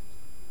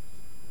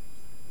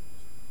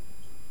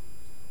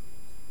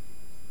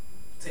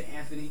 To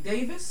Anthony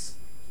Davis,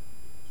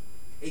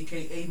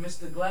 aka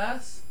Mr.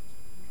 Glass,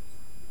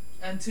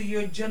 and to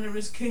your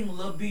generous king,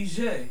 Le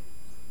Bijay.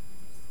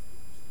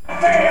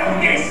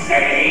 Failed this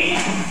city!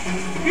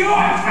 You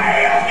have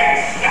failed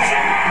this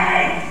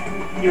city!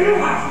 You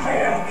have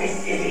failed this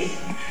city!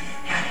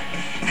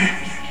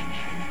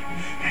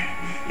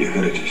 You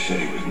could have just said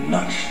he was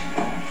nuts.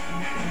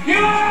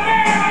 You have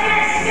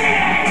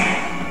failed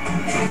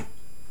this city!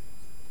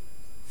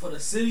 For the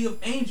city of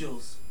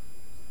angels,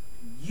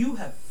 you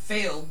have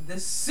failed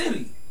this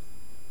city.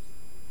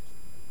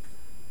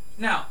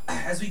 Now,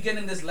 as we get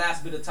in this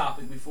last bit of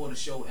topic before the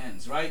show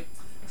ends, right?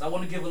 So I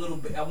want to give a little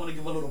bit. I want to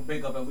give a little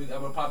big up, and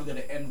we're probably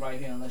gonna end right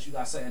here unless you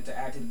got something to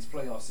add to this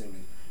playoff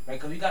series, right?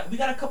 Because we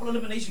got a couple of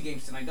elimination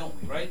games tonight, don't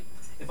we? Right?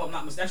 If I'm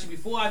not mistaken, actually,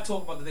 before I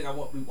talk about the thing I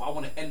want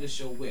to end the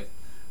show with,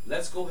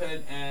 let's go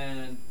ahead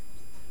and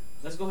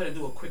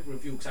do a quick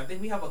review because I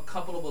think we have a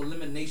couple of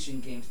elimination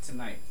games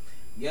tonight.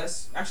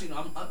 Yes, actually,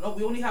 no,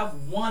 we only have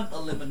one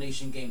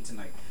elimination game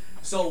tonight.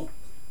 So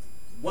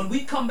when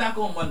we come back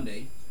on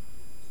Monday,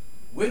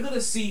 we're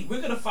gonna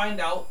find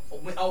out,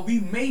 or we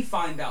may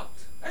find out.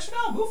 Actually,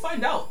 no, we'll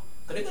find out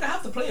because they're gonna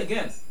have to play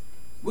again.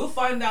 We'll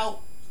find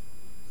out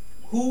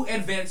who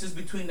advances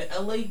between the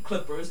LA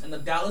Clippers and the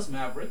Dallas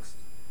Mavericks.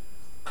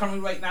 Currently,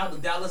 right now, the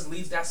Dallas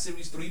leads that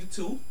series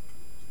 3-2.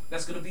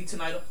 That's gonna be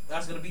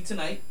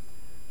tonight.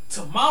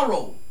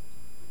 Tomorrow,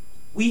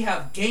 we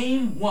have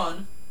Game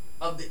 1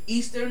 of the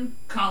Eastern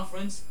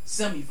Conference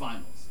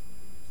semifinals.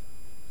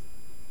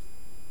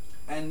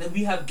 And then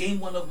we have Game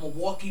 1 of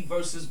Milwaukee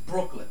versus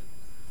Brooklyn.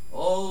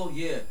 Oh,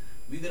 yeah.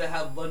 We're going to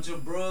have a bunch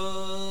of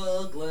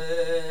Brooklyn.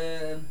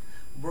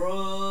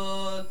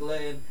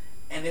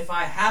 And if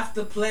I have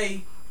to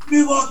play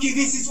Milwaukee,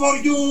 this is for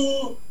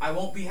you! I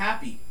won't be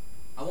happy.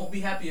 I won't be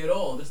happy at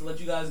all, just to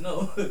let you guys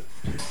know.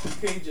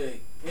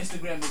 KJ,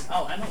 Instagram is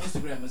out. I know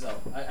Instagram is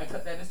out. I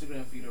cut that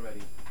Instagram feed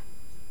already.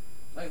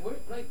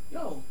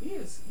 Yo, he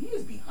is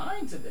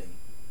behind today.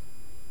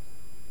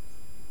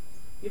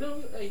 You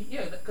know,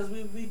 yeah, because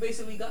we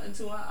basically got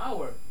into an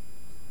hour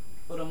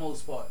for the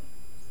most part.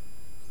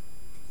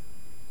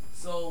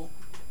 So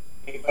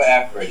For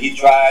effort. He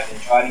tried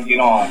to get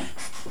on.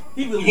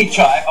 He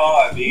tried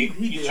hard, B.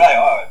 He tried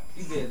hard.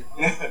 He did.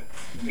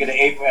 You get an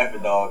A for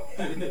effort, dog.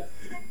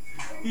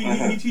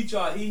 he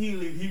tried. He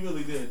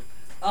really did.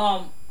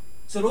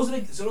 So those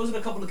are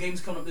the couple of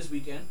games coming up this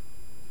weekend.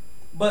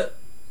 But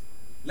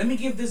let me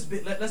give this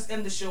bit. Let's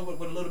end the show with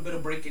a little bit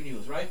of breaking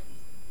news, right?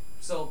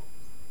 So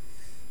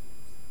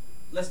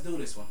let's do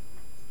this one.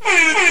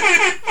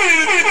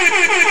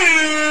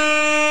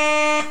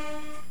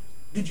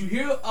 Did you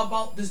hear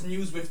about this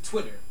news with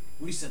Twitter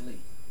recently,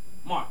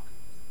 Mark?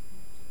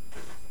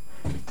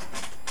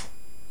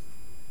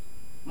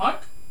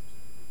 Mark?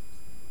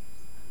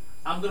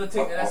 I'm gonna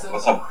take that.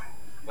 What's up?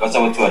 What's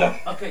up with Twitter?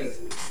 Okay,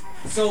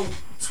 so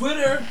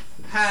Twitter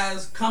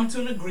has come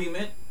to an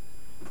agreement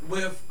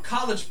with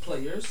college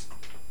players.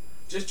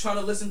 Just trying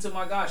to listen to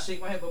my guy shake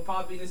my head, but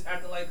Poppy is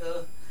acting like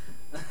a.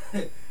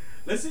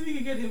 Let's see if we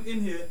can get him in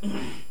here.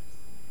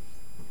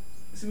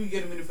 Let's see if we can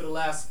get him in here for the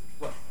last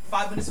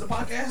 5 minutes of the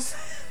podcast.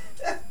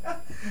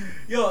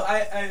 Yo,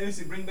 I let's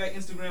see, bring back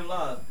Instagram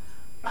Live.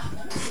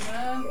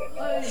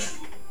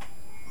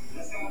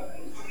 Listen, man,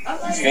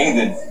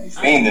 He's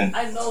fiending.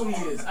 I know he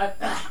is.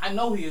 I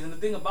know he is. And the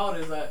thing about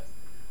it is that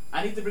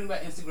I need to bring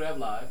back Instagram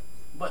Live,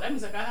 but that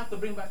means like I have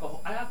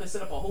to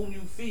set up a whole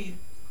new feed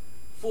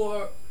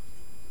for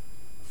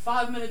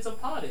 5 minutes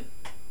of potting.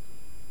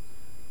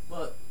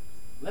 But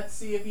let's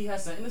see if he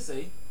has something to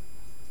say,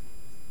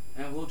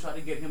 and we'll try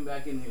to get him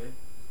back in here.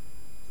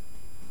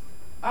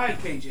 All right,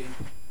 KJ.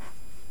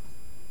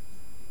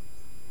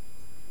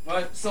 All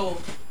right,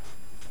 so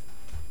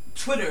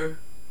Twitter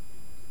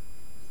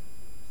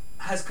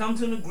has come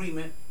to an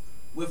agreement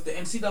with the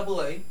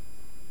NCAA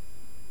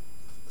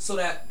so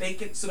that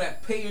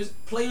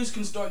players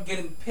can start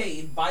getting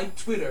paid by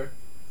Twitter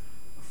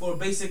for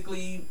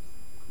basically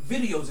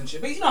videos and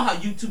shit. But you know how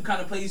YouTube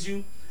kind of pays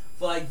you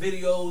for like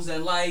videos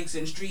and likes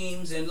and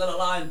streams and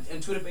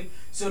and Twitter pay.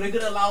 So they're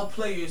gonna allow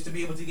players to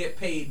be able to get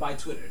paid by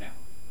Twitter now.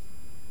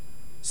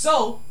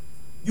 So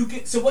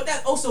what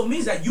that also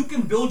means that you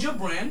can build your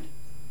brand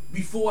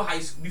before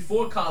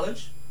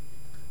college,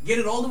 get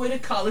it all the way to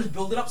college,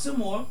 build it up some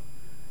more,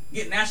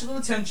 get national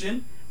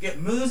attention, get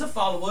millions of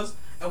followers,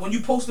 and when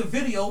you post a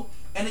video,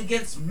 and it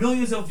gets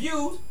millions of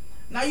views,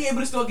 now you're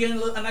able to start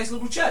getting a nice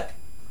little check.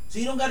 So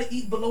you don't got to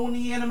eat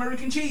bologna and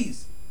American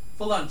cheese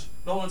for lunch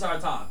the whole entire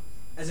time,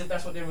 as if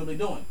that's what they're really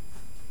doing.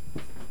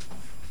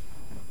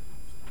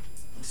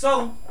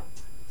 So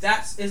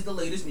that is the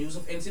latest news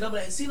of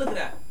NCAA. See, look at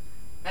that.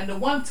 And the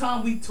one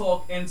time we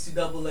talk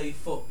NCAA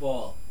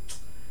football,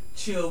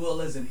 Chill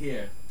Will isn't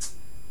here.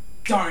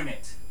 Darn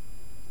it.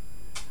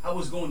 I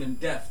was going in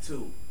depth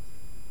too.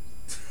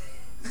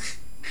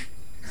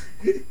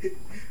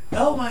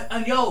 Oh my,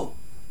 and yo,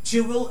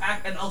 Chill Will,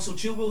 and also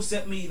Chill Will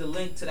sent me the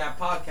link to that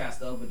podcast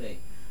the other day.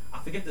 I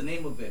forget the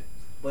name of it,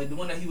 but the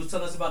one that he was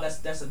telling us about,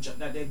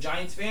 that they're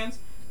Giants fans,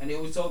 and they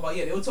always talk about,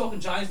 yeah, they were talking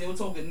Giants, they were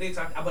talking Knicks,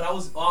 but I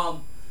was,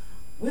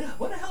 where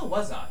the hell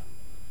was I?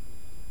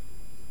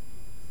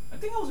 I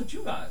think I was with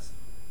you guys.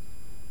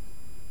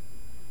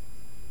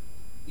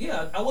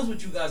 Yeah, I was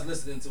with you guys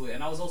listening to it,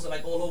 and I was also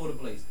like all over the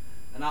place.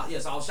 And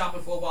so I was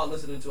shopping for a while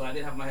listening to it. I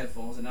didn't have my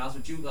headphones, and I was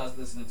with you guys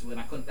listening to it.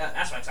 And I couldn't.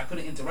 That's right, 'cause I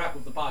couldn't interact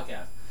with the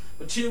podcast.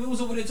 But Chill, we was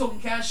over there talking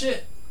cash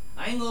shit.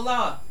 I ain't gonna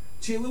lie.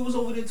 Chill, we was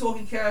over there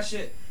talking cash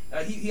shit.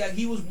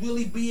 He was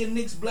really being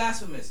Knicks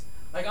blasphemous.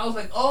 Like I was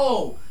like,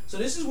 oh, so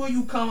this is where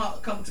you come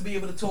to be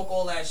able to talk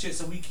all that shit,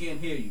 so we can't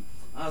hear you.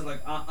 I was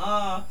like,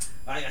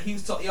 he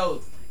was talking,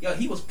 yo,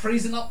 he was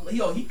praising up, he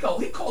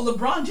called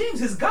LeBron James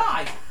his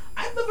guy.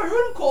 I've never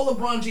heard him call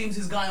LeBron James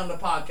his guy on the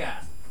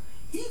podcast.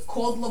 He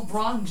called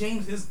LeBron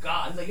James his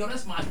guy. He's like, yo,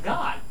 that's my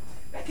guy.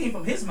 That came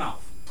from his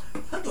mouth.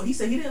 I thought he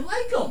said he didn't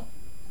like him.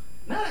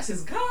 Now that's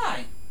his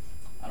guy.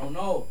 I don't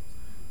know.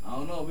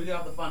 We're going to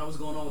have to find out what's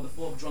going on with the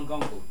fourth drunk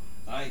uncle.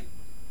 Alright?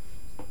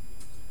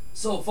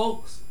 So,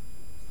 folks,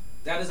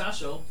 that is our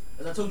show.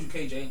 As I told you,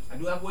 KJ, I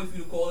do have a way for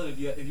you to call it.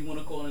 If you want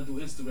to call in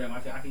through Instagram, I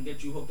can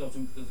get you hooked up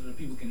so that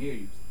people can hear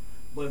you.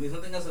 But if there's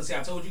nothing else to say,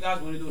 I told you guys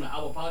we're going to do an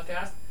hour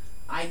podcast.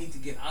 I need to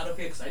get out of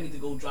here because I need to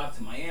go drive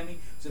to Miami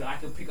so that I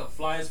can pick up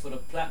flyers for the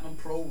Platinum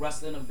Pro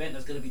Wrestling event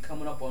that's going to be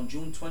coming up on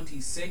June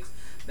 26th.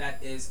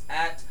 That is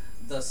at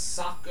the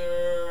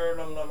soccer.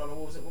 What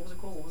was it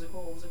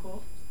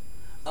called?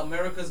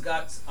 America's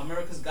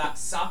Got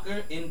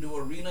Soccer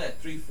Indoor Arena at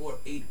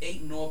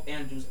 3488 North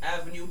Andrews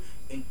Avenue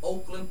in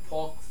Oakland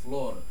Park,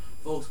 Florida.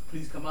 Folks,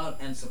 please come out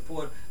and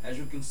support. As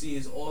you can see,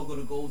 it's all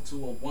going to go to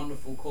a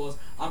wonderful cause.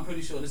 I'm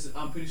pretty sure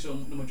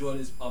the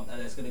majority of that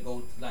is going to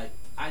go, like,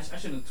 I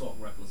shouldn't talk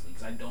recklessly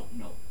because I don't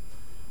know,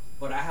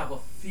 but I have a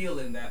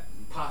feeling that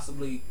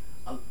possibly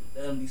at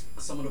least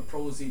some of the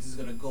proceeds is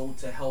going to go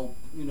to help,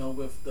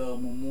 with the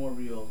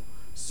memorial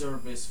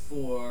service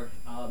for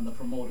the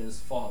promoter's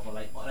father.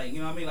 Like you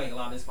know what I mean? Like a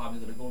lot of this probably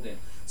going to go there.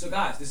 So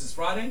guys, this is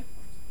Friday.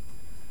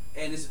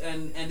 And this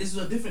is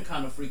a different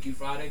kind of Freaky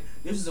Friday.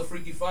 This is a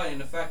Freaky Friday, and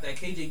the fact that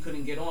KJ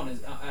couldn't get on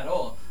at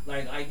all.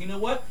 Like you know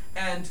what?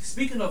 And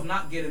speaking of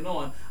not getting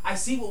on, I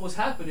see what was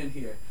happening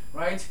here.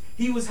 Right?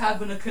 He was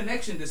having a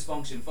connection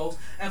dysfunction, folks.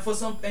 And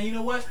you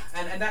know what?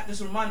 And that just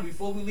reminded me,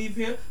 before we leave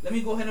here, let me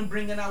go ahead and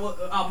bring in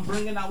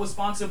our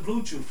sponsor,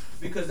 Blue Chew,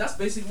 because that's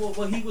basically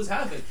what he was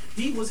having.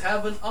 He was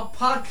having a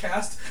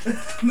podcast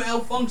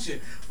malfunction,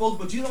 folks.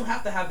 But you don't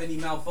have to have any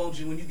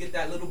malfunction when you get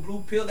that little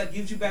blue pill that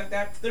gives you back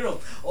that thrill,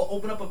 or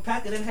open up a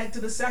pack and then head to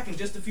the sack in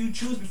just a few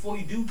chews before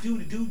you do.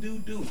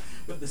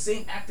 With the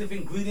same active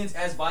ingredients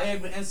as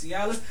Viagra and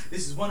Cialis,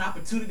 this is one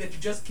opportunity that you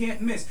just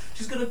can't miss.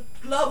 She's gonna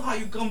love how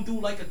you come through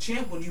like a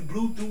champ when you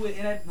blew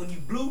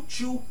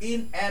chew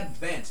in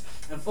advance.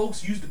 And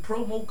folks, use the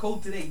promo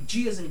code today: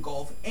 G as in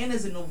golf, N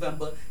as in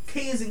November,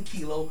 K as in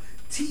kilo,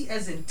 T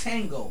as in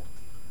tango,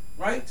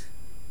 right?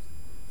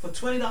 For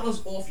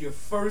 $20 off your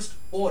first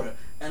order.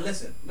 And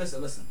listen.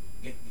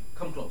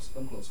 Come close.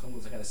 I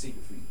got a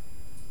secret for you.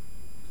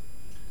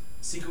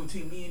 Secret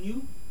between me and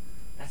you,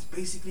 that's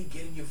basically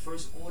getting your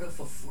first order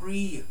for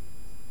free.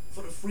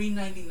 For the free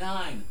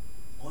 $99.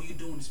 All you're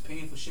doing is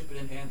paying for shipping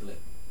and handling.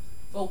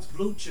 Folks,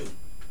 Blue Chew.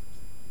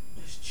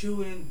 Just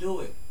chew it and do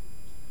it.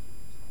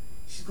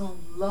 She's gonna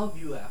love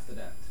you after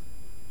that.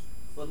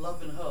 For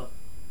loving her.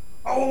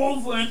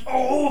 Over and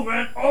over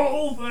and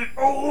over and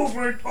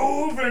over and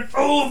over and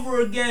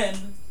over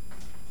again.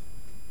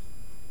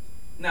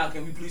 Now,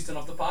 can we please turn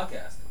off the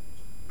podcast?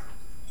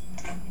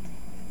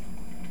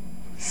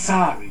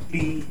 Sorry,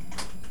 B.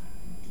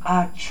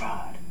 I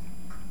tried.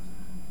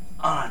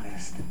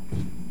 Honest.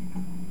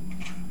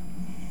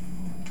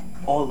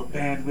 All the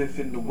bandwidth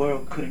in the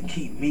world couldn't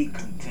keep me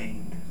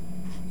contained.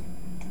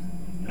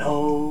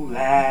 No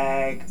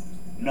lag.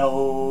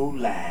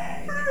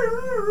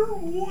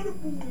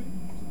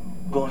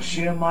 Gonna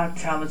share my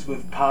talents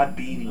with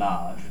Podbean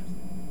Live.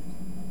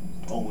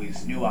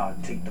 Always knew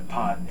I'd take the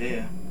pod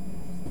there.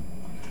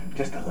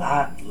 Just a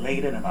lot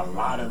later than a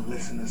lot of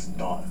listeners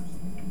thought.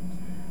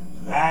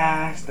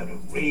 Last of the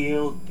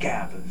real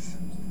gabbers.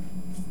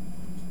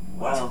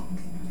 Well,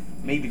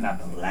 maybe not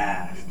the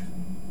last.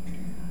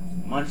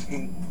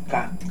 Munchkin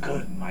got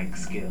good mic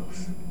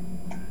skills.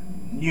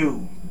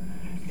 New,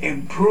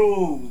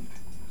 improved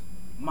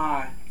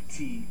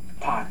MyT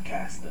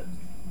podcaster.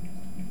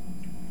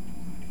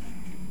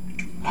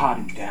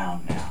 Potty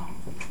down now.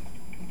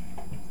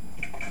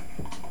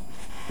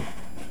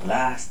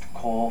 Last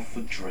call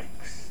for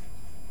drinks.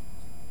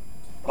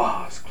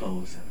 Bars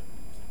closing.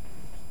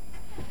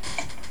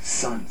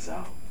 Sun's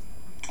out.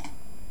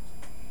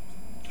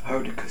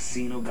 Heard the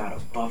casino got a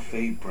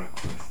buffet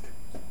breakfast.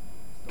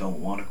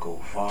 Don't wanna go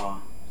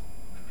far.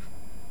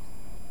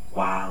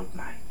 Wild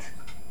night.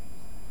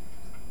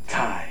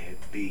 Tired,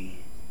 B.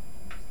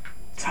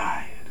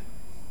 Tired.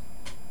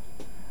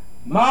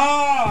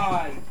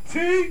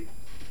 MyT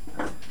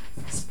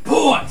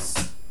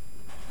Sports.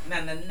 Na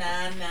na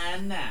na na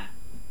na.